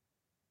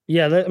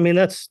 Yeah,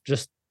 that's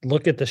just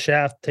look at the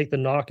shaft, take the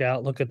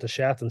knockout, look at the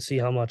shaft, and see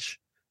how much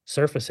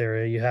surface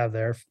area you have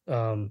there.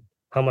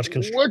 How much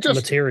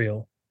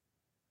material.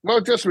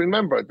 Well, just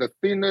remember, the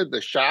thinner the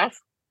shaft,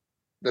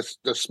 the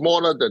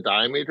smaller the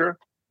diameter,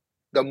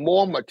 the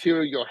more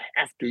material you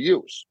have to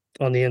use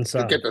on the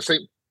inside to get the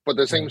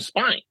same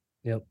spine.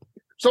 Yep.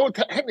 So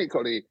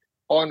technically,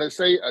 on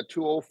say a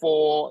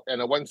 204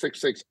 and a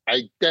 166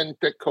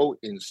 identical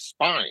in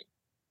spine,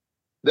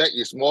 there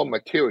is more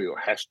material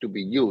has to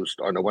be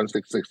used on a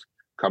 166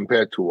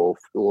 compared to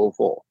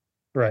 204.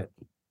 Right.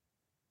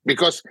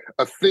 Because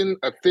a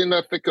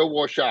thinner, thicker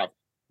wall shaft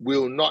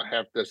will not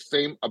have the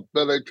same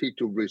ability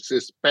to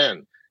resist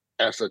bend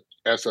as a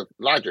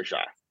larger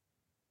shaft.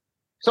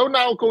 So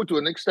now go to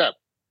the next step.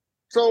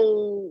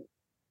 So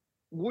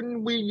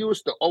wouldn't we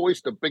use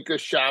always the bigger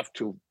shaft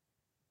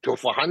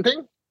for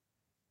hunting?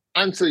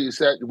 Answer is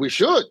that we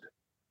should,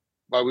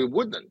 but we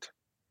wouldn't.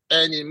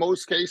 And in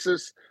most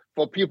cases,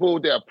 for people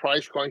that are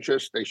price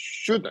conscious, they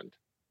shouldn't.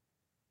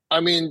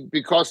 I mean,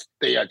 because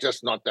they are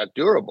just not that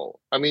durable.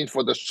 I mean,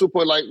 for the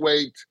super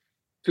lightweight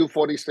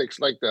 246,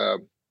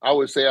 I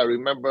would say I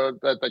remember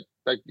that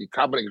the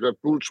Carbon Express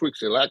Blue Twig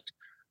Select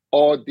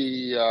or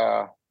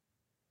the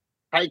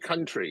High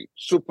Country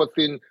super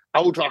thin,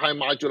 ultra high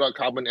modular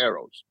carbon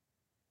arrows.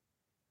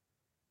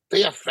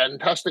 They are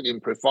fantastic in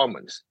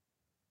performance,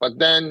 but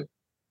then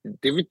if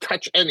you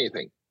touch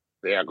anything,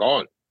 they are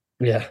gone.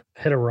 Yeah,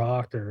 hit a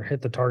rock or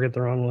hit the target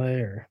the wrong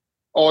way,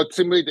 or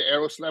simply the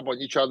arrows slap on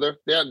each other.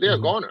 They are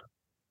gone.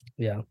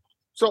 Yeah.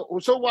 So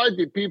why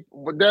did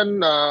people? But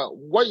then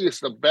what is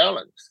the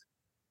balance?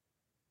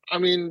 I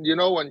mean,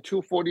 when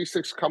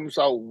 246 comes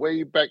out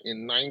way back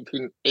in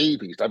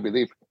 1980s, I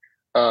believe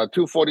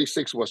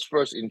 246 was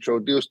first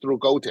introduced through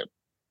Gold Tip.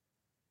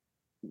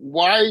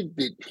 Why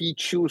did he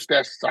choose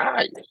that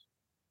size?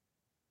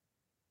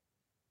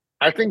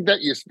 I think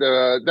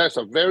that's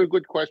a very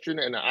good question,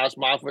 and I asked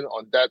Marvin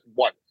on that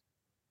one.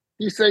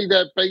 He said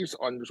that based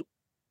on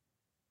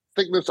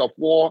thickness of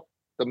wall,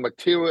 the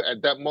material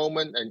at that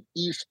moment, and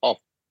ease of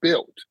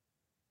build,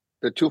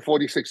 the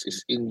 246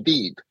 is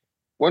indeed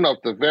one of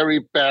the very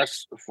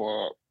best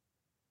for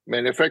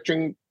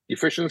manufacturing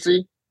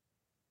efficiency,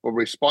 for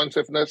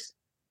responsiveness,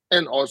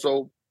 and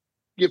also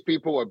give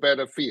people a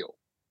better feel.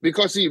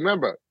 Because you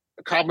remember,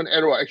 the carbon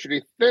arrow are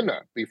actually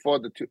thinner before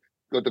the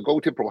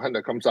Gold Tip Pro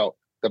Hunter comes out.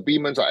 The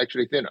Beemans are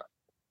actually thinner.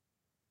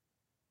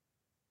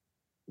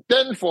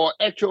 Then for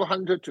actual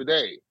hunter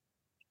today,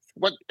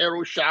 what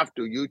arrow shaft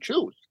do you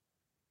choose?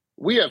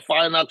 We at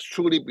Firenox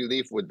truly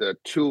believe with the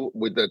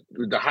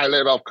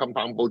highlight of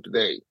compound bow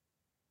today,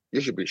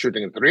 you should be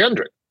shooting at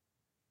 300.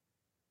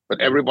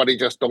 But everybody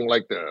just don't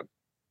like the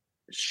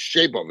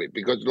shape of it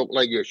because it look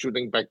like you're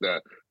shooting back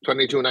the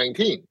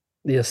 2219.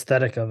 The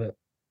aesthetic of it.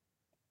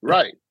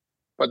 Right.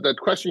 But the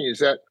question is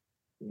that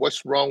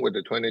what's wrong with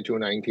the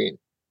 2219?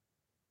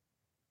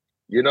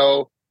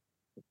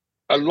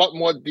 A lot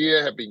more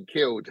deer have been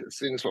killed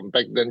since from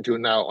back then to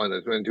now on the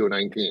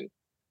 2219.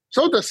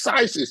 So the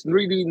size is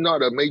really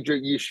not a major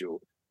issue.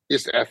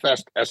 It's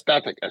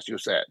aesthetic, as you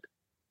said.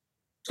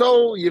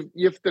 So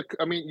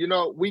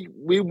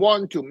we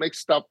want to make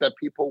stuff that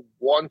people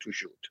want to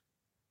shoot.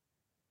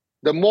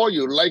 The more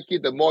you like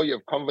it, the more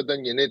you're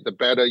confident in it, the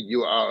better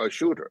you are a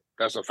shooter.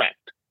 That's a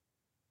fact.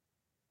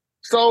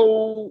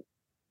 So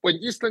when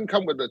Easton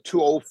come with the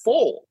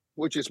 204,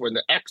 which is when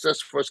the Access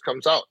first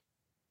comes out,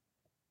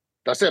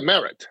 does it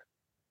merit?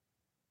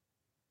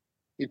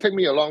 It took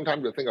me a long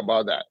time to think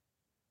about that.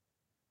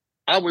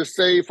 I would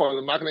say from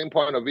the marketing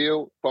point of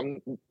view, from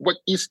what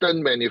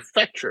Easton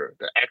manufacture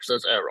the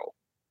Access arrow,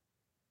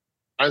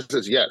 answer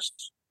is yes,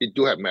 it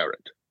do have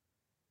merit.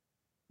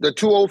 The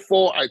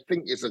 204, I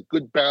think, is a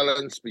good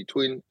balance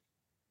between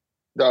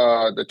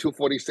the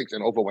 246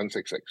 and over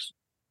 166.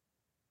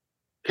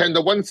 Can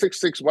the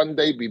 166 one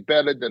day be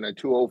better than a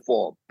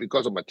 204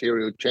 because of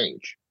material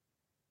change?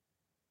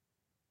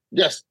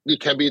 Yes, it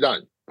can be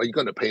done, but you're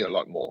going to pay a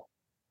lot more.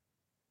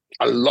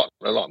 A lot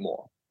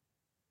more.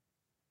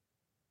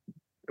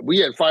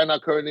 We at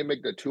Fireark currently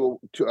make the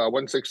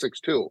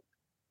 1662.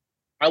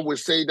 I would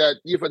say that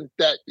even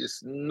that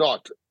is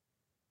not,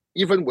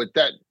 even with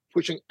that,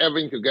 pushing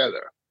everything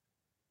together,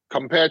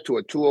 compared to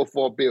a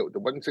 204 build, the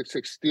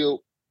 166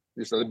 still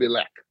is a little bit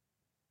lack.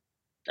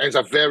 And it's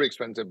a very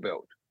expensive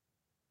build.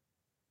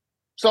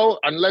 So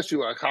unless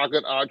you are a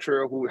target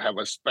archer who have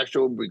a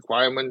special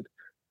requirement,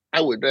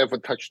 I would never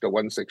touch the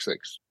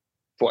 166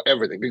 for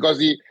everything.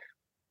 Because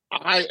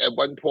I, at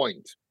one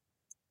point,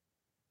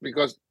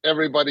 because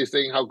everybody's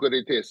saying how good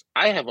it is,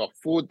 I have a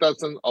full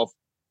dozen of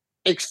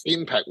X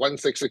Impact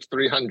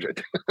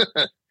 166-300.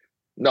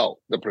 No,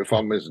 the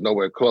performance is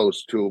nowhere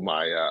close to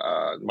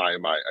my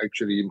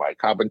my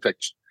Carbon Tech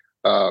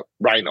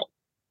Rhino.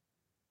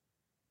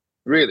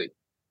 Really.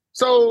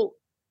 So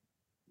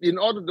in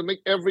order to make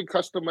every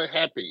customer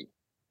happy,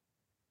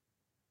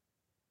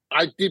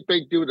 I did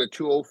build the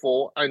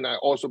 204 and I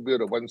also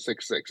built a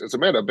 166. As a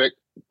matter of fact,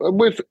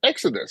 with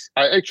Exodus,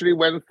 I actually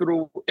went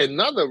through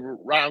another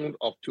round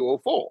of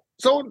 204.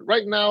 So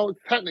right now,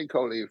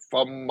 technically,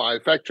 from my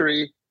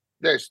factory,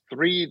 there's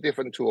 3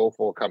 different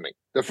 204 coming.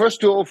 The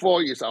first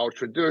 204 is our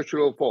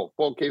traditional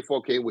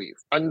 4K weave.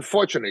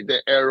 Unfortunately,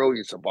 the arrow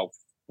is about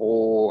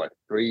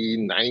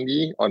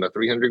 390 on a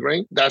 300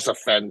 grain. That's a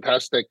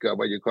fantastic,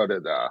 what you call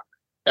it,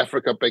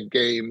 Africa big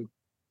game,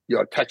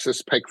 your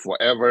Texas pick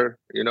forever,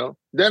 you know.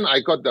 Then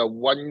I got the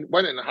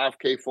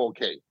 1.5K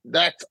 4K.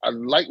 That's a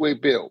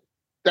lightweight build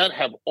that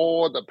have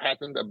all the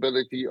patent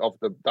ability of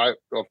the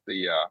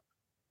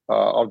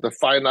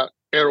finer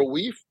arrow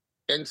weave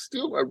and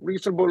still a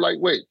reasonable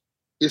lightweight.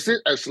 Is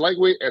it as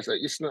lightweight as an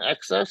Eastern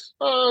Access?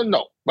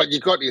 No, but you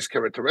got these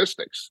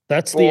characteristics.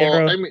 That's the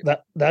arrow. I mean,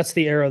 that's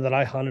the arrow that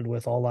I hunted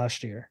with all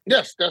last year.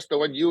 Yes, that's the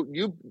one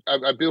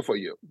I built for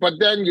you. But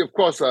then, of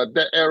course,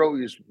 that arrow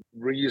is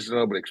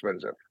reasonably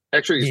expensive.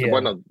 Actually, it's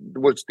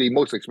what's the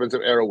most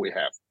expensive arrow we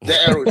have.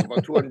 The arrow is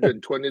about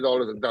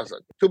 $220 a dozen.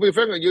 To be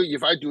frank with you,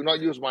 if I do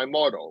not use my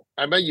model,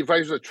 I mean, if I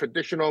use a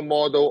traditional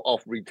model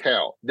of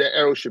retail, the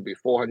arrow should be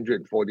 $440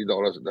 a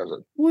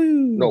dozen. Woo.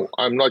 No,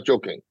 I'm not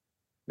joking.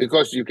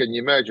 Because you can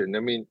imagine, I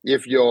mean,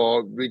 if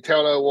your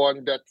retailer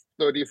won that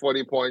 30,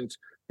 40 points,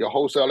 your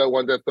wholesaler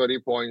won that 30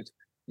 points,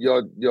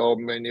 your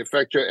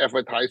manufacturer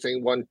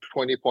advertising won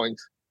 20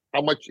 points,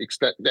 how much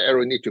extent the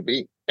arrow need to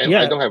be? And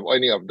I don't have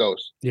any of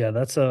those. Yeah,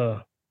 it's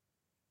a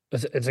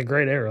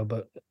great arrow,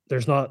 but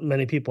there's not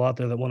many people out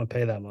there that want to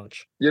pay that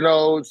much. You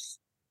know,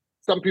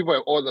 some people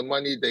have all the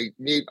money they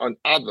need on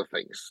other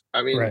things.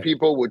 I mean,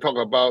 people would talk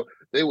about,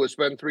 they would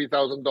spend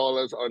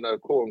 $3,000 on a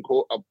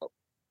quote-unquote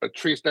a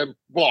tree stem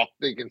block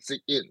they can sit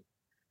in,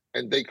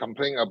 and they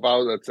complain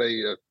about, let's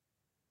say, a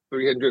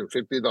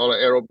 $350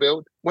 arrow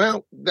build.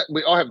 Well,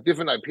 we all have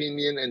different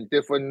opinion and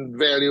different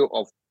value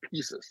of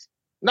pieces.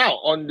 Now,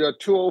 on the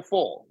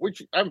 204,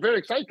 which I'm very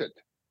excited,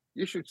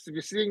 you should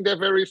be seeing that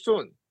very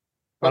soon.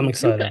 I'm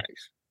excited.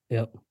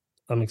 Yep,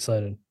 I'm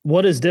excited.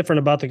 What is different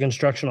about the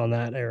construction on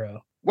that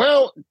arrow?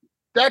 Well,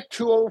 that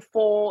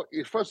 204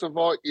 is, first of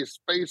all, is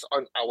based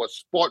on our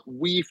sport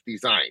weave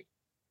design,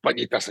 but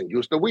it doesn't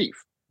use the weave.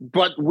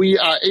 But we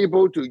are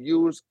able to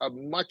use a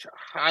much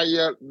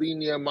higher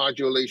linear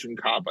modulation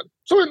carbon.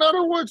 So in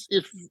other words,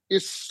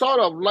 it's sort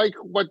of like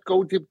what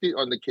Gold Tip did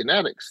on the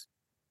kinetics,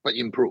 but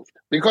improved.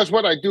 Because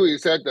what I do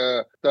is that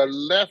the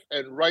left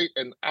and right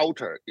and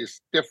outer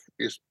is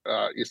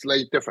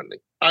laid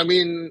differently. I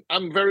mean,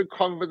 I'm very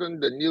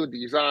confident the new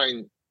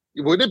design,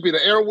 would it be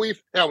the arrow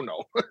weave? Hell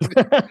no.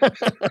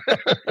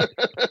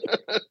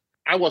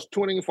 I was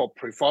tuning for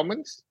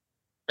performance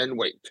and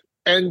weight.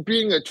 And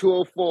being a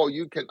 204,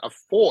 you can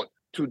afford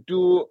to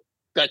do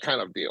that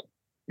kind of deal.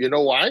 You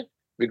know why?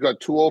 Because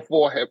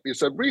 204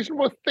 is a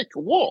reasonable thick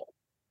wall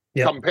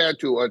compared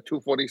to a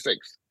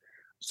 246.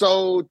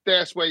 So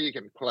that's where you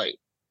can play.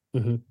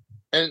 Mm-hmm.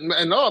 And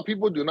a lot of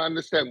people do not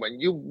understand when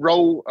you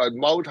roll a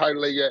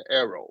multi-layer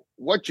arrow,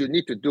 what you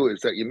need to do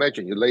is that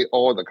imagine you lay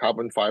all the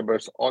carbon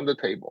fibers on the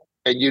table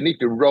and you need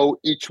to roll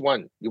each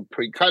one. You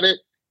pre-cut it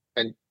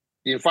and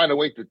you find a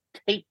way to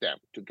tape them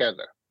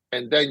together.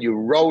 And then you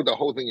roll the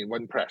whole thing in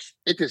one press.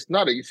 It is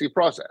not an easy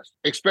process,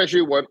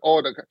 especially when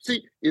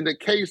in the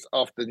case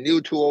of the new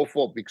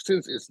 204, because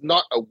since it's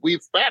not a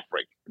weave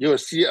fabric, you'll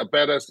see a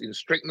better in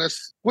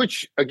strictness,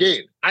 which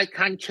again, I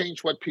can't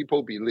change what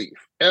people believe.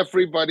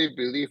 Everybody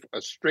believes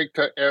a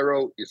stricter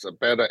arrow is a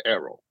better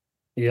arrow.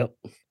 Yep.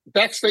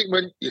 That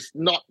statement is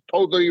not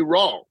totally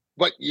wrong.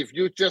 But if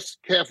you just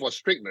care for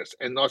strictness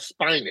and not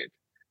spine it,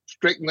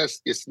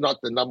 strictness is not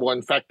the number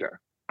one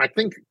factor. I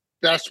think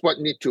that's what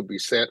needs to be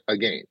said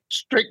again.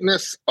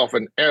 Strictness of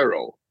an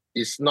arrow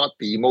is not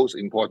the most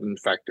important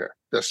factor.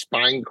 The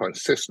spine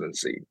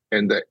consistency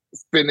and the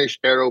finished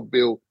arrow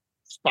build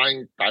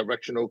spine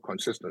directional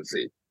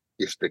consistency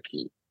is the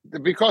key.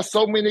 Because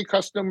so many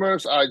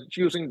customers are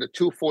using the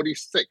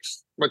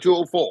 246, but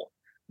 204,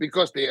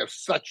 because they have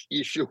such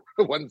issue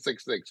with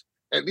 166.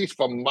 At least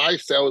from my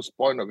sales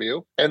point of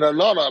view. And a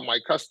lot of my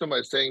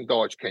customers saying,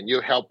 Dodge, can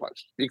you help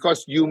us?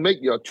 Because you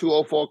make your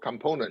 204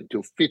 component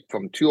to fit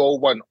from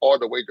 201 all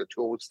the way to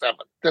 207.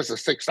 That's a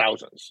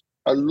 6,000s.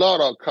 a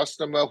lot of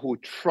customers who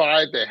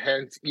try their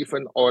hands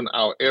even on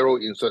our Aero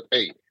Insert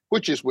A,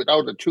 which is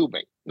without the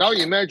tubing. Now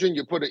imagine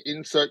you put an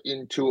insert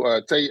into,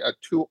 say, a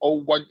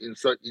 201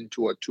 insert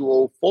into a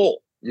 204.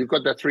 You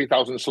got that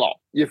 3,000 slot.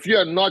 If you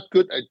are not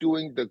good at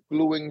doing the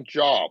gluing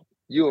job,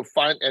 you will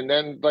find, and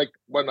then like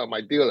one of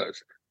my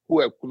dealers who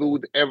have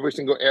glued every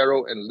single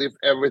arrow and leave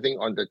everything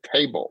on the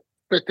table,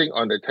 fitting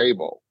on the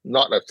table,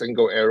 not a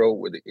single arrow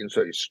with the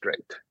insert is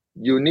straight.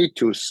 You need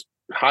to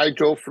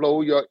hydro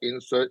flow your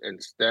insert and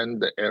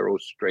stand the arrow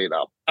straight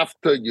up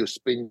after you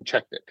spin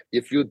check it.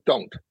 If you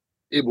don't,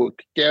 it will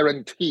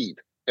guaranteed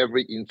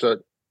every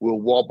insert will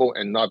wobble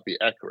and not be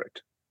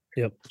accurate.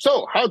 Yep.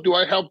 So how do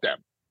I help them?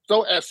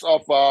 So as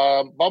of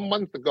 1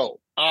 month ago,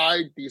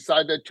 I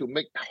decided to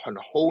make a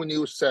whole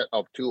new set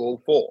of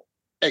 204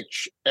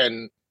 H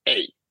and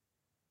A.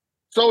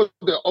 So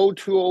the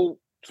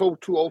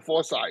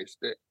 204 size,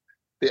 the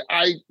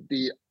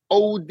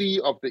OD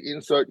of the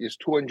insert is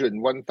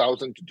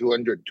 201,000 to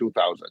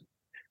 202,000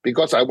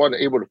 because I want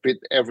to able to fit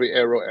every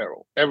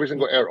every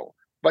single arrow.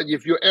 But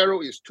if your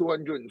arrow is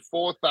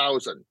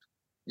 204,000,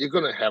 you're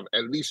going to have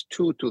at least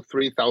 2,000 to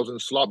 3,000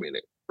 slot in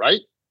it, right?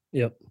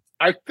 Yep.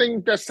 I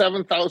think that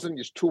 7,000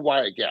 is too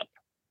wide a gap.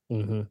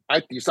 Mm-hmm.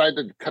 I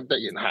decided to cut that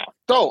in half.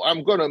 So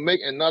I'm going to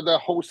make another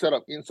whole set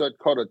of insert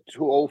called a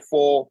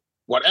 204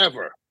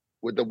 whatever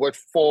with the word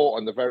 4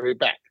 on the very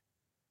back.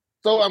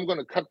 So I'm going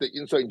to cut the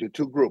insert into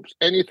two groups.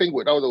 Anything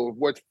without the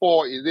word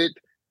 4 in it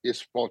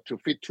is for to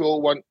fit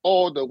 201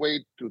 all the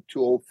way to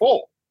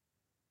 204.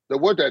 The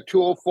word that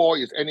 204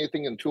 is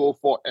anything in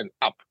 204 and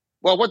up.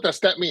 Well, what does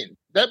that mean?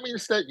 That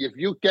means that if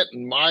you get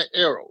my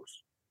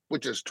arrows,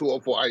 which is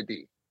 204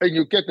 ID, and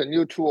you get the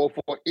new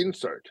 204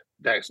 insert,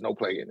 there's no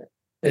play in it.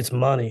 It's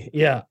money.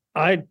 Yeah.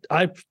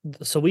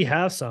 So we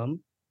have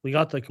some, we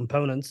got the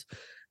components,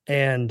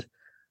 and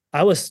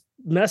I was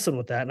messing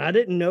with that, and I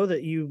didn't know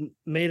that you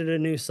made it a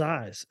new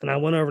size. And I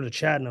went over to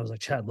Chad and I was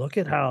like, Chad, look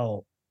at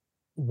how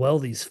well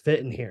these fit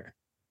in here.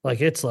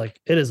 Like it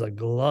is a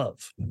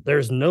glove.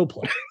 There's no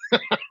play.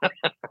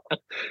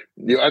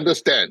 You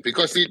understand,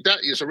 because see, that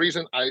is the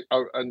reason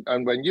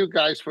and when you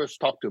guys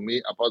first talked to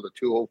me about the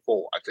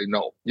 204, I say,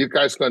 no, you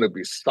guys going to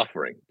be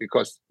suffering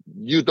because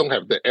you don't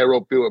have the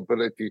aero build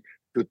ability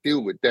to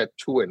deal with that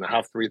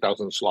 2,500,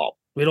 3,000 slot.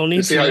 We don't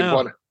need to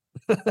now.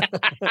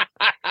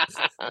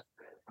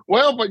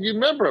 Well, but you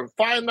remember,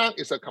 Firearm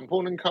is a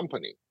component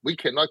company. We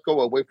cannot go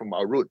away from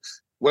our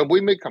roots. When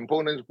we make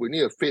components, we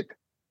need to fit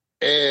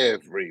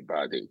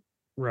everybody.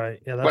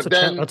 Right. Yeah,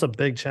 that's a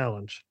big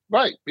challenge.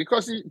 Right,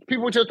 because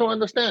people just don't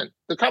understand.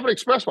 The Carbon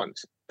Express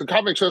ones, the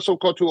Carbon Express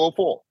so-called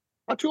 204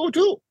 are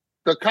 202.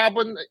 The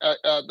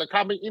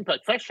carbon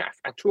impact fast shaft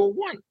are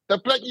 201. The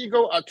Black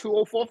Eagle are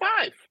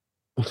 2045.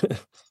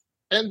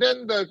 And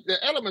then the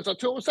elements are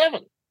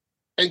 207.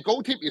 And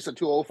Gold Tip is a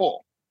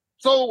 204.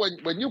 So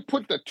when you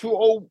put the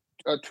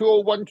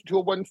 201 to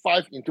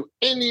 215 into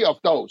any of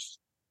those,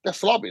 there's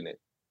slop in it.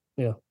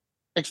 Yeah.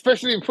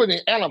 Especially putting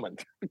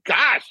element.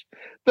 Gosh,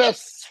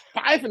 there's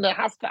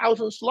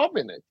 5,500 slop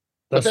in it.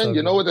 But then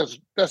you know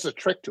there's a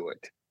trick to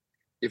it.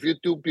 If you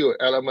do build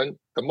an element,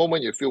 the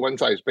moment you feel one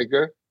side is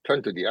bigger,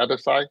 turn to the other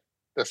side,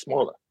 they're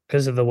smaller.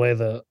 Because of the way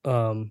the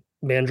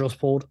mandrel's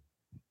pulled?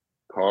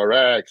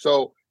 Correct.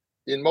 So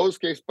in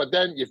most cases, but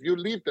then if you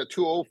leave the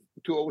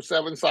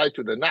 207 side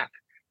to the nut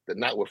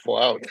will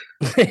fall out.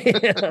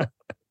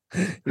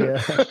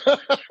 Yeah.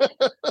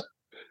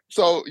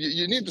 So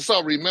you need to sort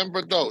of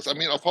remember those. I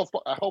mean,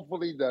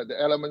 hopefully the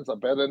elements are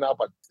better now,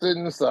 but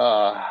since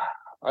I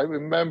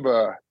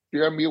remember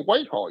Jeremy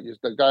Whitehall is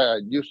the guy I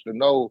used to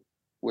know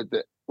with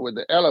the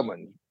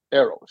element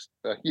arrows.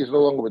 He's no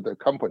longer with the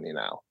company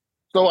now.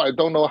 So I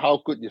don't know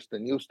how good is the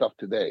new stuff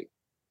today.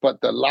 But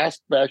the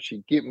last batch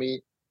he gave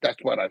me,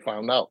 that's what I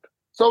found out.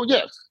 So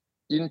yes,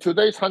 in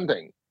today's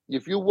hunting,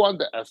 if you want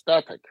the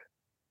aesthetic,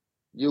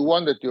 you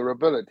want the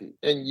durability,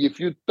 and if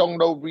you don't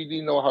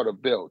really know how to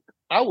build,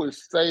 I would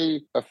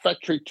say a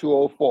factory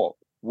 204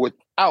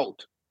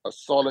 without a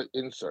solid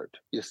insert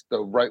is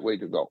the right way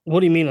to go. What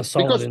do you mean a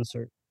solid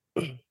insert?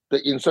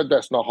 The insert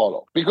that's not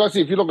hollow. Because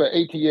if you look at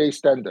ATA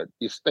standard,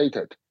 it's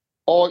stated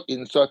all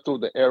insert through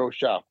the arrow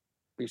shaft,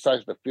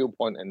 besides the field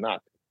point and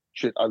nut,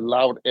 should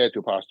allow air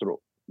to pass through.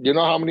 You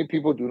know how many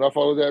people do not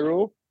follow that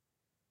rule?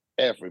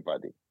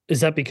 Everybody.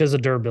 Is that because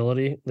of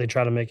durability? They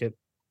try to make it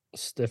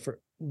stiffer.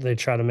 They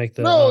try to make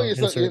the no.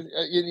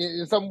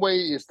 In some way,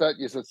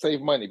 it's a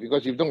save money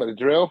because if you don't have a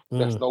drill,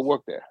 there's no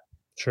work there.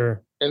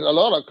 Sure. And a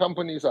lot of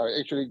companies are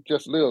actually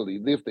just literally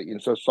leave the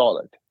insert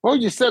solid. Well,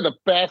 you said a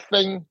bad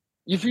thing.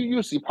 If you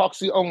use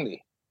epoxy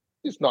only,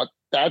 it's not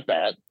that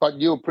bad, but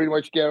you'll pretty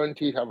much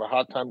guaranteed have a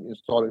hard time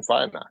installing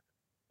Firearm.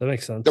 That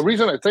makes sense. The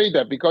reason I say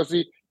that because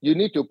you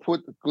need to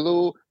put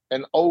glue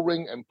and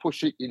O-ring and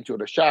push it into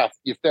the shaft.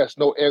 If there's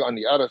no air on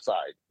the other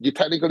side, you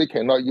technically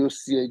cannot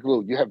use CA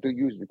glue. You have to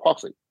use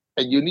epoxy.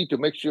 And you need to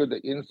make sure the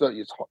insert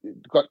is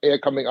got air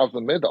coming out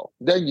the middle.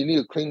 Then you need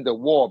to clean the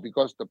wall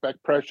because the back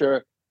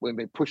pressure when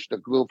they push the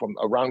glue from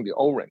around the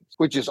O-rings,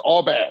 which is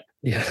all bad.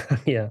 Yeah,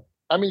 yeah.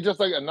 I mean, just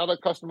like another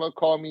customer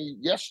called me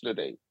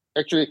yesterday.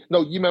 Actually,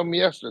 no, emailed me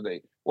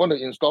yesterday. Want to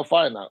install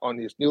Firenock on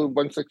his new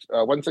 160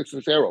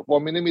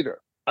 4mm.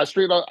 I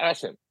straight out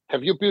asked him,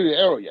 have you built your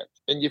arrow yet?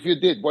 And if you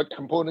did, what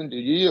component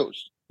did you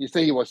use? He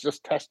said he was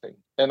just testing.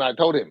 And I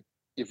told him,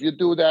 if you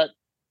do that,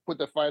 put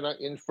the Firenock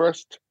in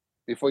first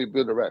before you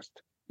build the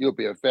rest. You'll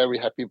be a very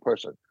happy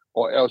person,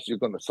 or else you're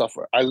going to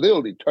suffer. I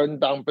literally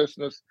turned down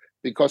business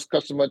because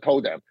customer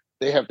told them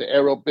they have the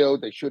arrow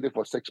built, they shoot it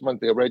for 6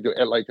 months, they're ready to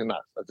add light and us.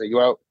 I said,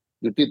 well,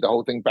 you did the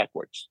whole thing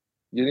backwards.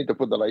 You need to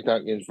put the light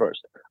tank in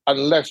first,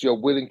 unless you're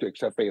willing to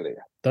accept failure.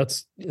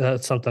 That's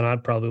something I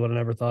probably would have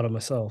never thought of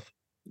myself.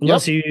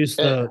 Unless you use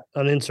an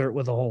insert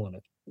with a hole in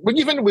it. But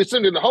even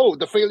within the hole,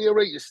 the failure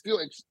rate is still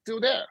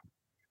there.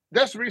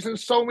 That's the reason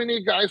so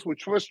many guys who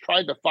first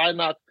tried to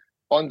Firenock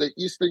on the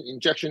Eastern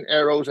injection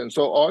arrows and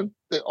so on,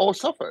 they all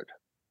suffered.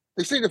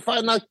 They say the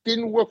Firenock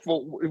didn't work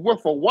it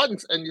worked for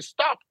once and it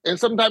stopped. And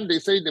sometimes they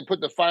say they put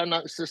the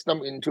Firenock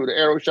system into the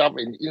arrow shaft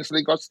and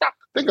instantly got stuck.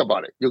 Think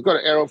about it. You've got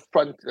an arrow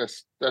front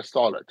that's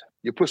solid.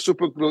 You put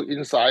super glue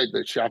inside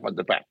the shaft at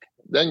the back.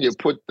 Then you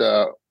put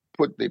the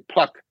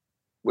plug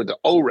with the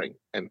O-ring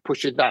and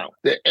push it down.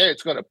 The air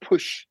is going to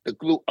push the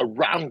glue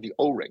around the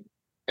O-ring.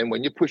 And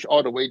when you push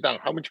all the way down,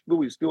 how much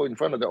glue is still in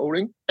front of the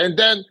O-ring? And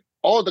then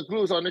all the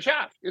glue is on the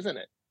shaft, isn't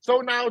it?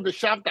 So now the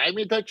shaft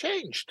diameter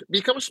changed,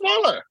 becomes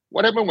smaller.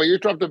 What happened when you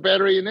drop the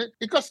battery in it?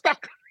 It got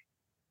stuck.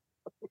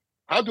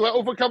 How do I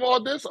overcome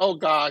all this? Oh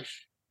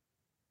gosh,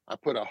 I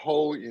put a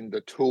hole in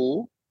the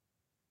tool,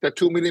 the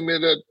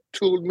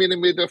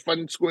 2mm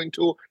front screwing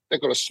tool. They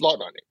got a slot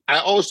on it. I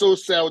also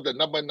sell the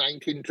number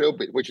 19 drill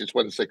bit, which is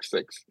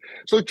 166.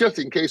 So just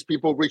in case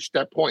people reach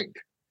that point,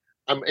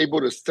 I'm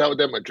able to sell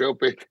them a drill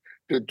bit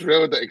to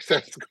drill the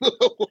excess glue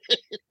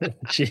away.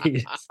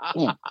 Jeez.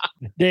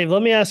 Dave,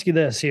 let me ask you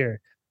this here.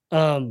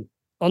 On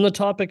the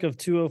topic of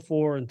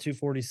 204 and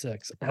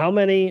 246, how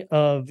many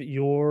of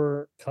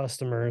your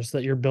customers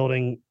that you're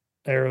building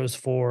arrows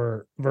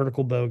for,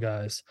 vertical bow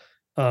guys,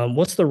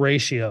 what's the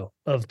ratio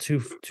of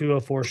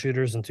 204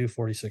 shooters and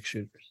 246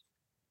 shooters?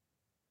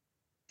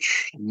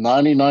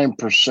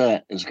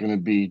 99% is going to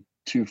be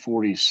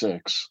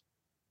 246.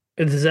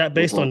 Is that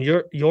based on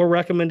your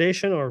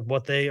recommendation or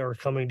what they are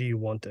coming to you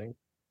wanting?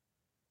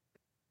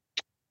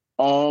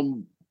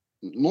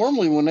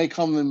 Normally when they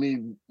come to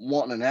me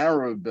wanting an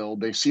arrow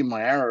build, they see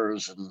my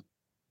arrows and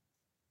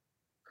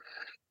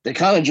they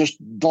kind of just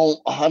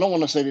I don't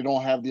want to say they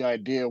don't have the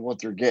idea of what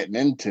they're getting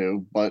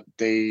into, but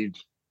they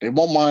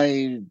want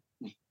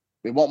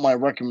my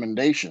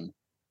recommendation.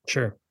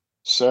 Sure.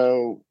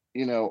 So,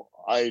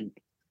 I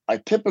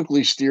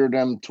typically steer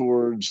them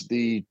towards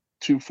the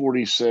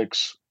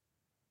 246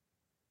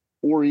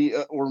 or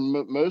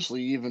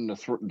mostly even the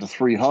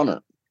 300.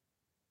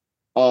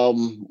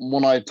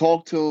 When I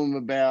talk to them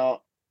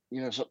about,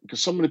 because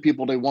some of the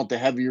people, they want the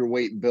heavier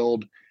weight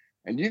build,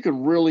 and you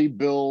can really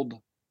build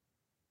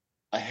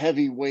a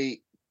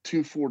heavyweight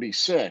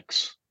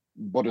 246,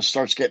 but it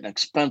starts getting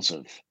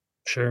expensive.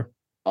 Sure.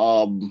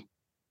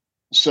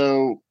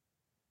 So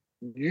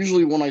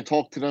usually when I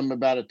talk to them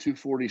about a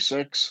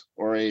 246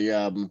 or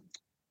a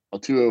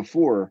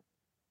 204,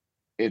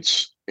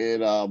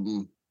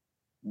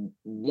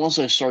 once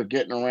I start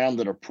getting around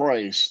to the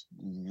price,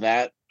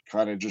 that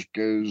kind of just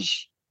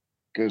goes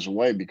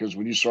away, because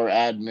when you start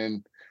adding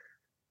in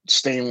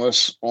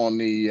stainless on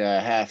the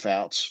half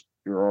outs,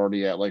 you're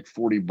already at like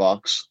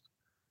 $40.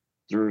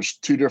 There's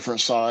two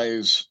different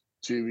size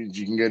tubes.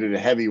 You can go to the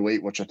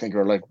heavyweight, which I think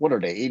are like, what are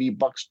they,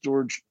 $80,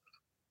 George,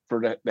 for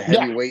the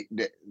heavyweight?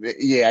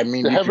 Yeah, I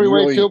mean, the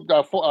heavyweight tube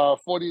are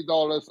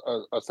 $40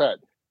 a set,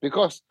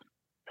 because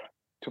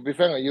to be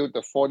fair with you,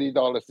 the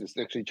 $40 is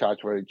actually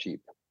charged very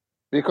cheap,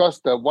 because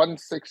the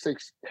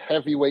 166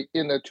 heavyweight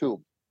inner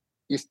tube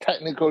is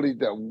technically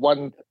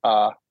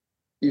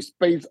is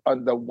based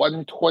on the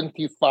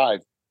 125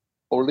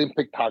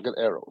 Olympic target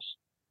arrows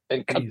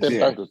and cut them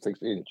down to 6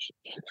 inch.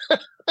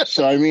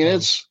 So I mean,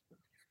 it's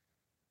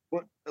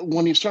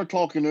when you start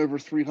talking over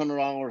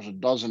 $300 a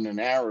dozen in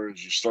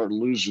arrows, you start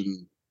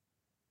losing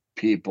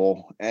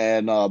people,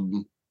 and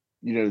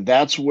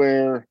that's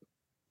where,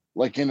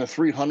 like in a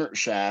 300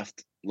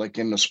 shaft, like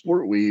in the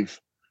sport weave,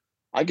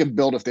 I could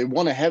build, if they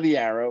want a heavy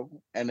arrow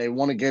and they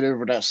want to get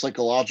over that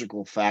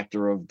psychological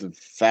factor of the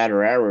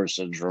fatter arrow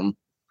syndrome,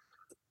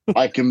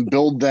 I can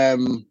build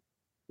them,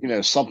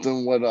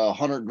 something with a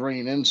 100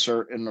 grain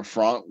insert in the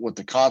front with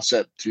the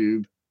concept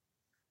tube,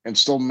 and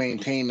still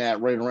maintain that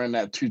right around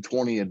that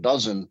 220 a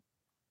dozen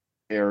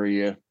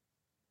area,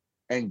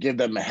 and give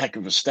them a heck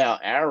of a stout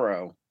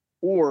arrow.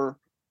 Or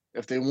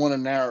if they want to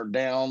narrow it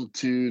down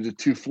to the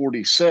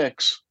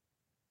 246,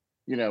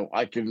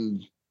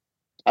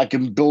 I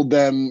can build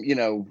them,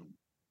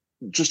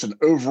 just an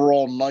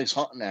overall nice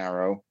hunting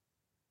arrow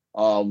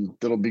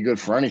that'll be good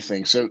for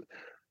anything. So,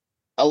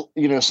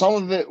 some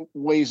of it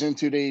weighs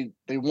into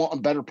they want a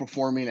better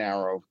performing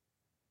arrow,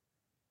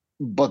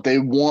 but they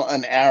want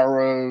an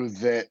arrow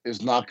that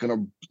is not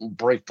going to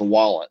break the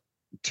wallet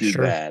too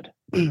bad.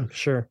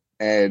 Sure.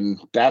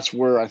 And that's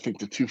where I think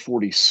the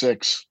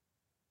 246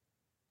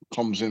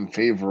 comes in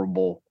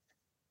favorable,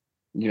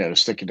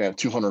 sticking that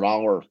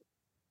 $200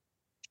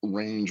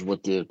 range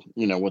with the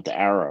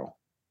arrow.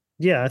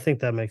 Yeah, I think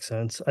that makes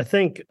sense. I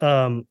think,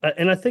 and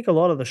I think a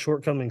lot of the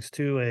shortcomings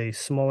to a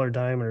smaller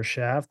diameter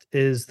shaft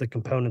is the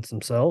components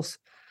themselves,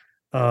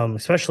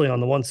 especially on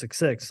the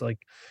 166. Like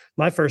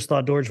my first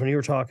thought, George, when you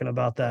were talking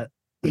about that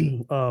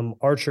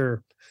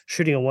Archer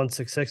shooting a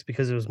 166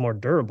 because it was more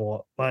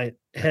durable, my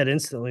head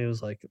instantly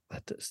was like,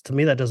 to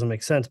me, that doesn't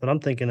make sense. But I'm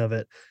thinking of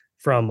it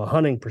from a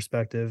hunting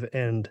perspective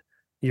and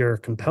your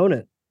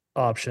component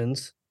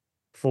options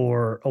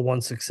for a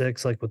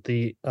 166, like with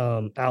the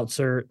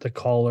outsert, the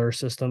collar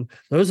system,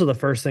 those are the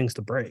first things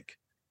to break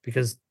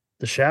because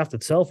the shaft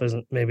itself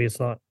isn't, maybe it's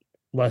not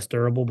less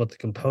durable, but the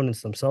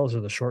components themselves are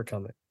the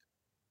shortcoming.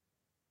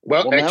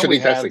 Well, Well, now actually,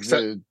 we that's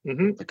have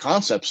the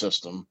concept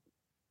system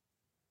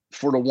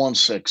for the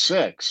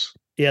 166.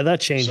 Yeah,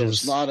 that So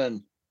changes. it's not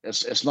an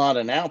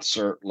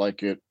outsert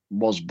like it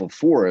was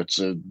before. It's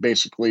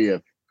basically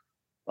a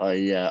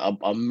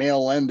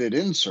male-ended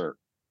insert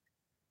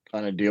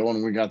kind of deal,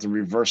 and we got the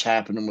reverse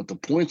happening with the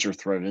pointer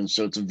thread in.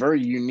 So it's a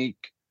very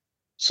unique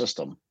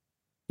system.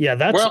 Yeah,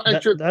 Well,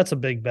 actually, that's a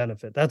big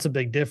benefit. That's a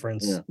big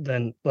difference Yeah.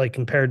 than like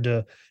compared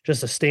to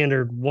just a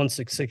standard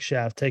 166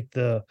 shaft. Take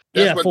the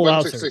that's what full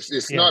 166 outsert.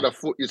 is not a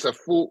full. It's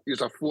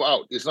a full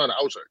out. It's not an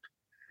outsert.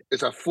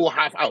 It's a full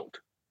half out.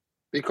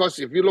 Because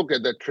if you look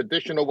at the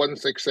traditional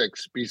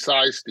 166,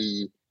 besides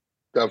the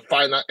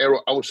final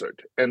arrow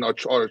outsert and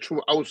or a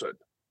true outsert,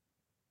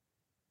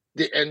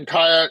 the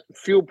entire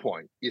field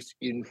point is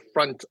in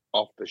front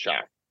of the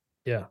shaft.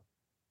 Yeah.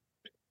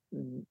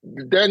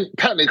 Then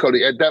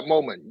technically at that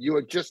moment, you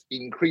will just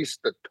increase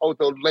the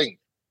total length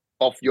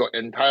of your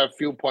entire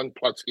field point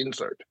plus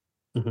insert.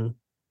 Mm-hmm.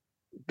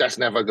 That's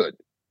never good.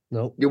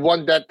 Nope. You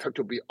want that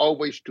to be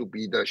always to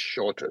be the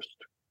shortest.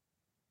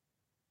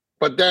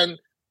 But then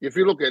if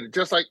you look at it,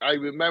 just like I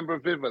remember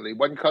vividly,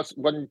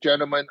 one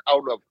gentleman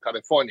out of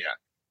California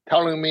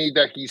telling me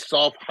that he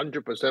solved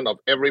 100% of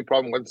every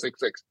problem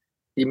 166.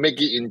 He make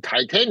it in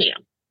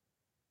titanium.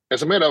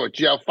 As a matter of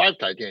GL5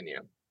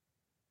 titanium.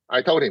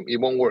 I told him it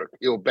won't work.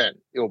 It will bend.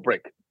 It will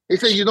break. He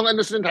said, "You don't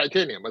understand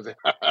titanium." I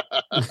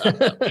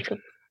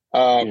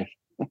said,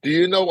 "Do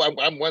you know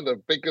I'm one of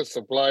the biggest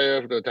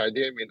suppliers of the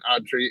titanium in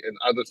archery and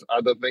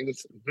other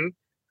things?" Mm-hmm.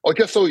 Oh,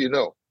 just so you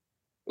know,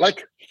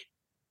 like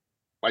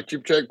my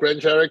Jeep Grand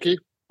Cherokee,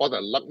 all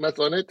the lug nuts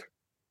on it,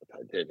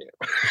 titanium.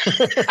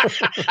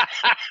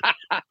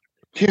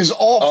 His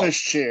office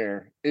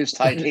chair is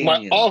titanium.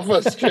 My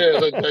office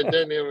chair is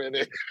titanium in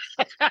it.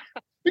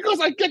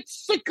 Because I get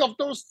sick of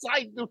those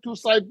two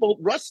side bolt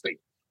rusting.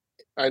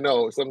 I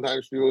know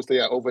sometimes people say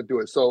I overdo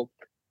it. So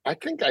I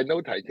think I know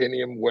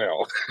titanium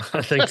well.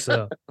 I think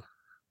so.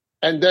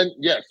 And then,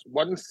 yes,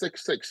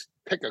 166,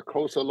 take a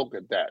closer look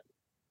at that.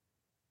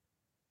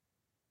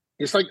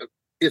 It's like,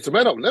 it's a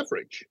matter of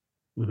leverage.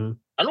 Mm-hmm.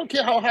 I don't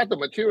care how hard the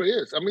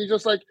material is. I mean,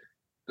 just like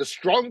the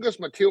strongest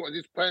material on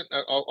this planet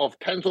of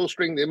tensile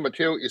string in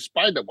material is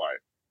spider wire.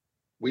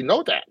 We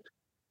know that.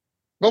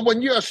 But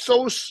when you are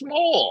so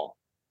small,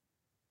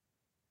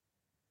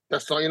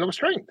 that's not enough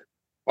strength.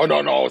 Oh,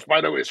 no,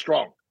 spider web is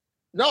strong.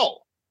 No.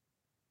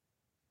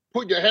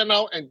 Put your hand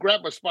out and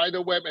grab a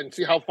spider web and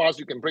see how fast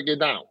you can break it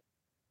down.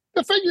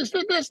 The thing is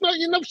that there's not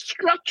enough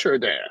structure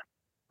there.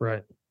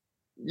 Right.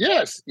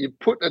 Yes, you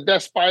put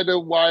that spider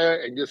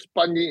wire and you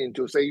spun it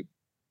into, say,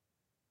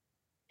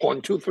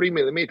 0.23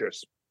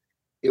 millimeters.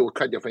 It will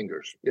cut your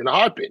fingers in a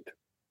heartbeat.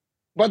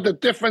 But the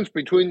difference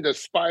between the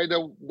spider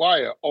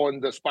wire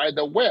on the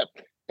spider web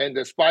and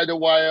the spider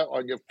wire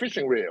on your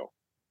fishing reel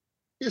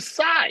is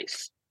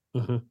size.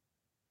 Mm-hmm.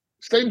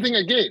 Same thing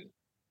again.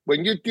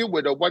 When you deal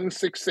with a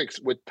 166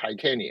 with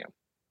titanium,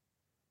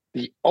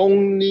 the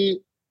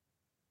only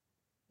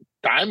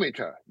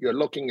diameter you're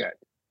looking at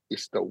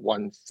is the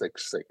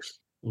 166.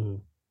 Mm-hmm.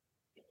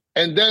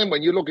 And then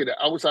when you look at the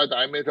outside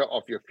diameter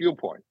of your field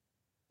point,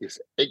 it's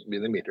 8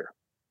 millimeter.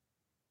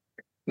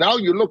 Now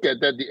you look at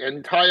that, the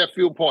entire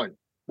field point,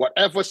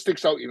 whatever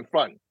sticks out in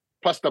front,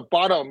 plus the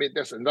bottom of it,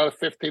 there's another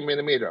 15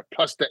 millimeter,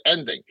 plus the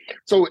ending.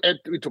 So add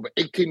it to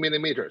 18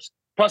 millimeters,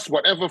 plus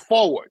whatever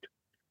forward.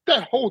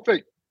 That whole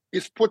thing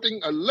is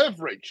putting a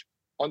leverage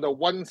on the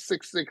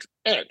 166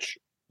 edge.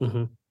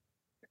 Mm-hmm.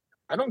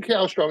 I don't care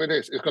how strong it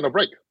is, it's going to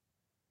break.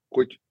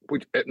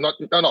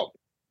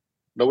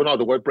 No, not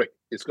the word break.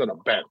 It's going to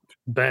bend.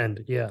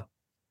 Bend, yeah.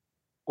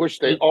 Which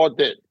they all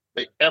did.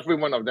 Every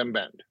one of them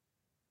bend.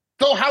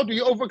 So how do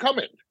you overcome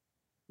it?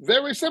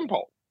 Very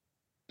simple.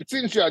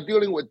 Since you are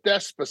dealing with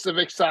that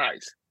specific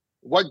size,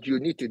 what you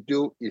need to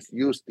do is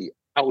use the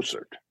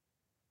outsert.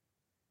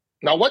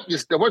 Now,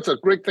 what's a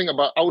great thing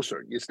about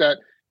outsert is that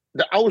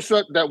the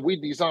outsert that we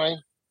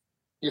design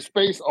is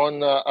based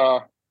on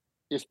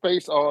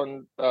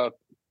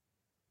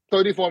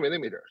 34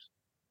 millimeters,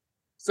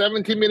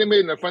 17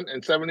 millimeter in the front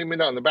and 70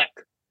 millimeter on the back.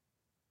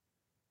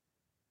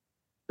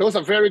 Those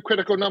are very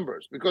critical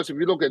numbers because if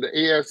you look at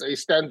the ASA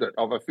standard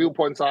of a field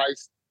point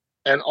size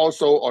and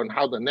also on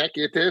how the neck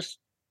it is,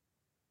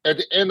 at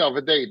the end of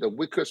the day, the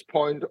weakest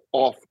point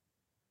of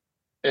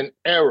an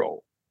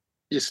arrow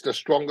is the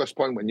strongest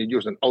point when you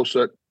use an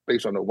outsert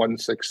based on a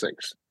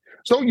 166.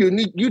 So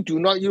you do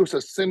not use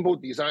a simple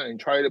design and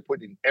try to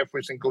put in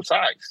every single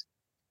size,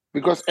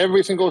 because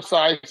every single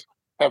size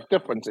have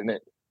difference in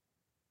it.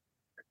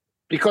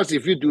 Because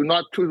if you do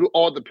not do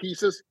all the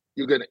pieces,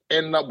 you're going to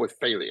end up with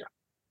failure.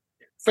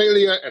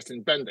 Failure as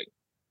in bending.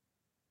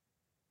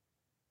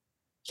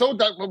 So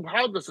that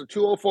how does the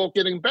 204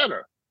 getting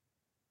better?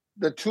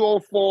 The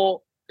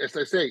 204, as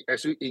I say,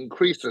 as you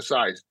increase the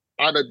size,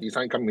 other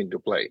design come into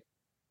play.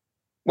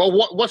 Well,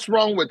 what's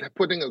wrong with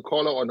putting a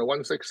collar on the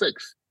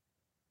 166?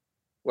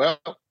 Well,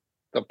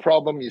 the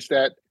problem is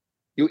that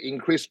you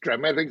increase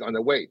dramatically on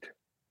the weight.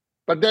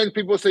 But then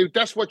people say,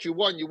 that's what you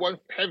want. You want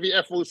heavy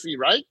FOC,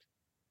 right?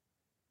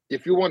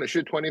 If you want to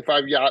shoot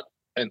 25 yard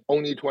and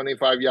only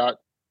 25 yard,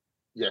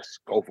 yes,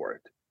 go for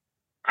it.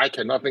 I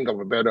cannot think of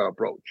a better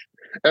approach.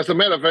 As a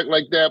matter of fact,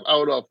 like Deb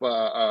out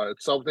of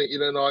Southern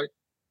Illinois,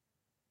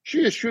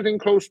 she is shooting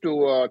close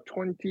to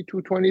 22,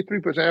 23%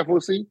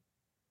 FOC.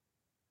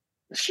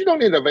 She don't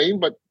need a vein,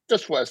 but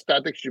just for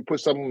aesthetics, she put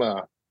some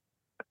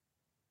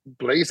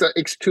Blazer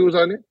X2s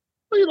on it.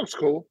 Well, it looks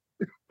cool.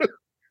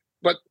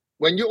 But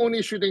when you're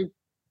only shooting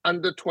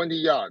under 20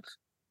 yards,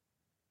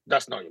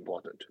 that's not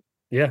important.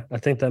 Yeah, I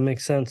think that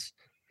makes sense.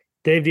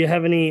 Dave, do you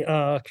have any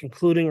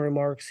concluding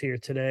remarks here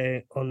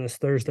today on this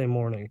Thursday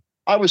morning?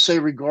 I would say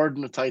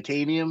regarding the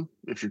titanium,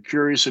 if you're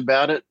curious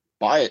about it,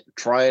 buy it,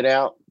 try it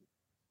out.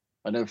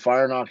 I know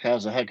FireNock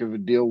has a heck of a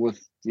deal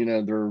with,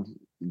 their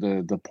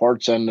the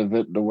parts end of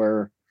it, to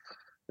where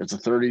it's a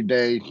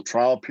 30-day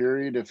trial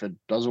period. If it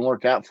doesn't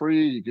work out for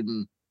you, you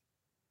can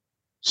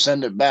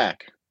send it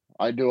back.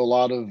 I do a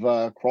lot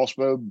of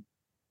crossbow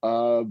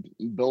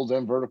builds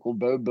and vertical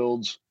bow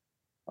builds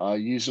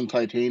using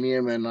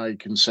titanium, and I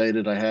can say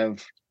that I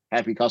have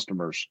happy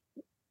customers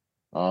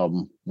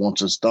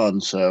once it's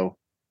done. So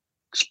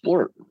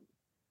explore it.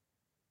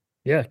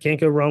 Yeah, can't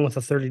go wrong with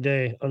a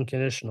 30-day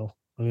unconditional.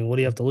 I mean, what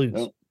do you have to lose?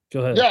 Yep. Go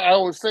ahead. Yeah, I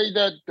would say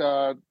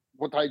that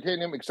for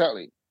titanium,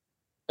 exactly.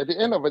 At the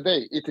end of the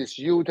day, it is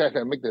you that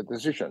can make the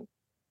decision.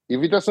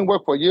 If it doesn't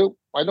work for you,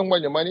 I don't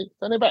want your money,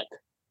 send it back.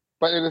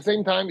 But at the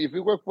same time, if it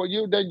works for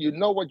you, then you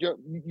know what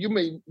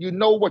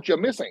you're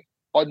missing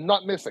or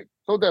not missing.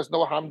 So there's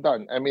no harm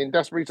done. I mean,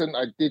 that's the reason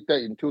I did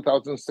that in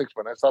 2006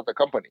 when I started the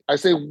company. I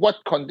say, what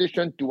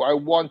condition do I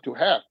want to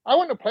have? I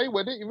want to play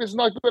with it. If it's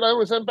not good, I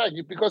will send back.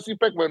 Because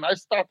back when I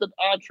started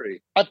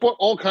archery, I bought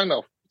all kind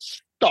of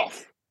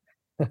stuff.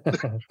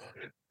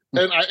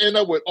 And I end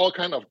up with all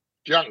kind of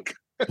junk,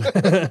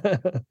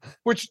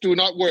 which do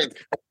not work.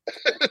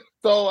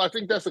 So I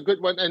think that's a good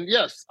one. And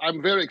yes,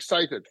 I'm very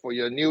excited for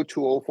your new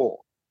 204.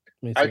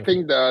 I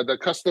think the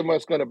customer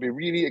is going to be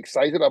really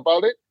excited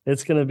about it.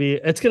 It's going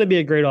to be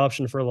a great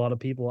option for a lot of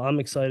people. I'm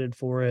excited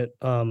for it.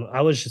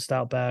 I was just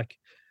out back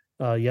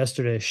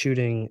yesterday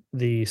shooting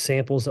the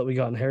samples that we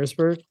got in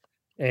Harrisburg,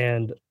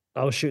 and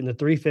I was shooting the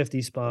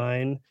 350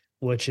 spine,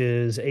 which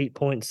is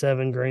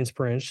 8.7 grains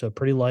per inch, so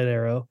pretty light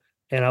arrow.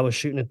 And I was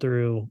shooting it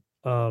through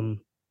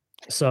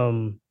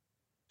some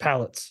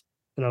pallets,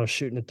 and I was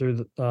shooting it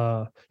through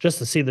just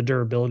to see the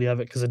durability of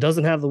it, because it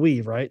doesn't have the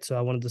weave, right? So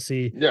I wanted to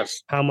see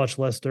how much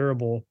less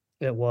durable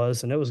it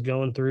was, and it was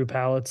going through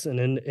pallets and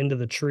into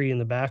the tree in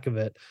the back of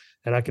it,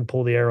 and I could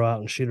pull the arrow out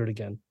and shoot it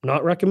again.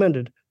 Not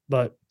recommended,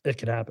 but it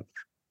could happen.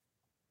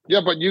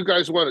 Yeah, but you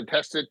guys want to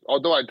test it.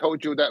 Although I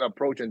told you that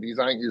approach and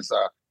design is,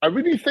 I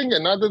really think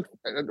another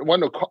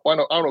want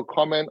to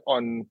comment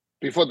on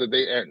before the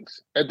day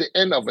ends. At the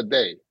end of the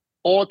day,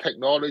 all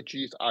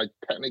technologies are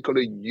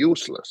technically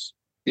useless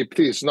if it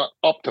is not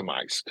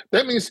optimized.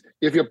 That means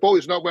if your bow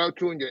is not well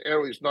tuned, your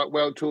arrow is not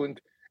well tuned,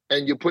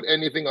 and you put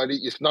anything on it,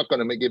 it's not going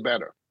to make it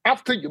better.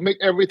 After you make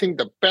everything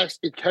the best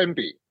it can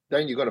be,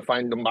 then you're going to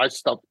find the right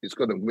stuff is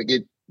going to make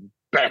it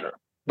better.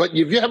 But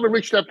if you haven't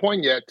reached that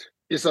point yet,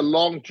 it's a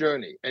long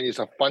journey and it's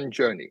a fun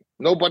journey.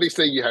 Nobody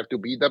say you have to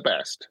be the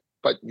best,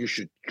 but you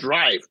should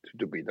strive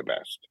to be the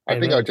best. Amen.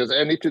 I think I'll just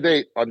end it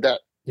today on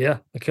that. Yeah,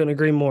 I couldn't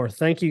agree more.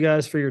 Thank you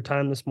guys for your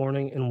time this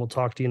morning, and we'll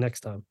talk to you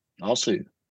next time. I'll see you.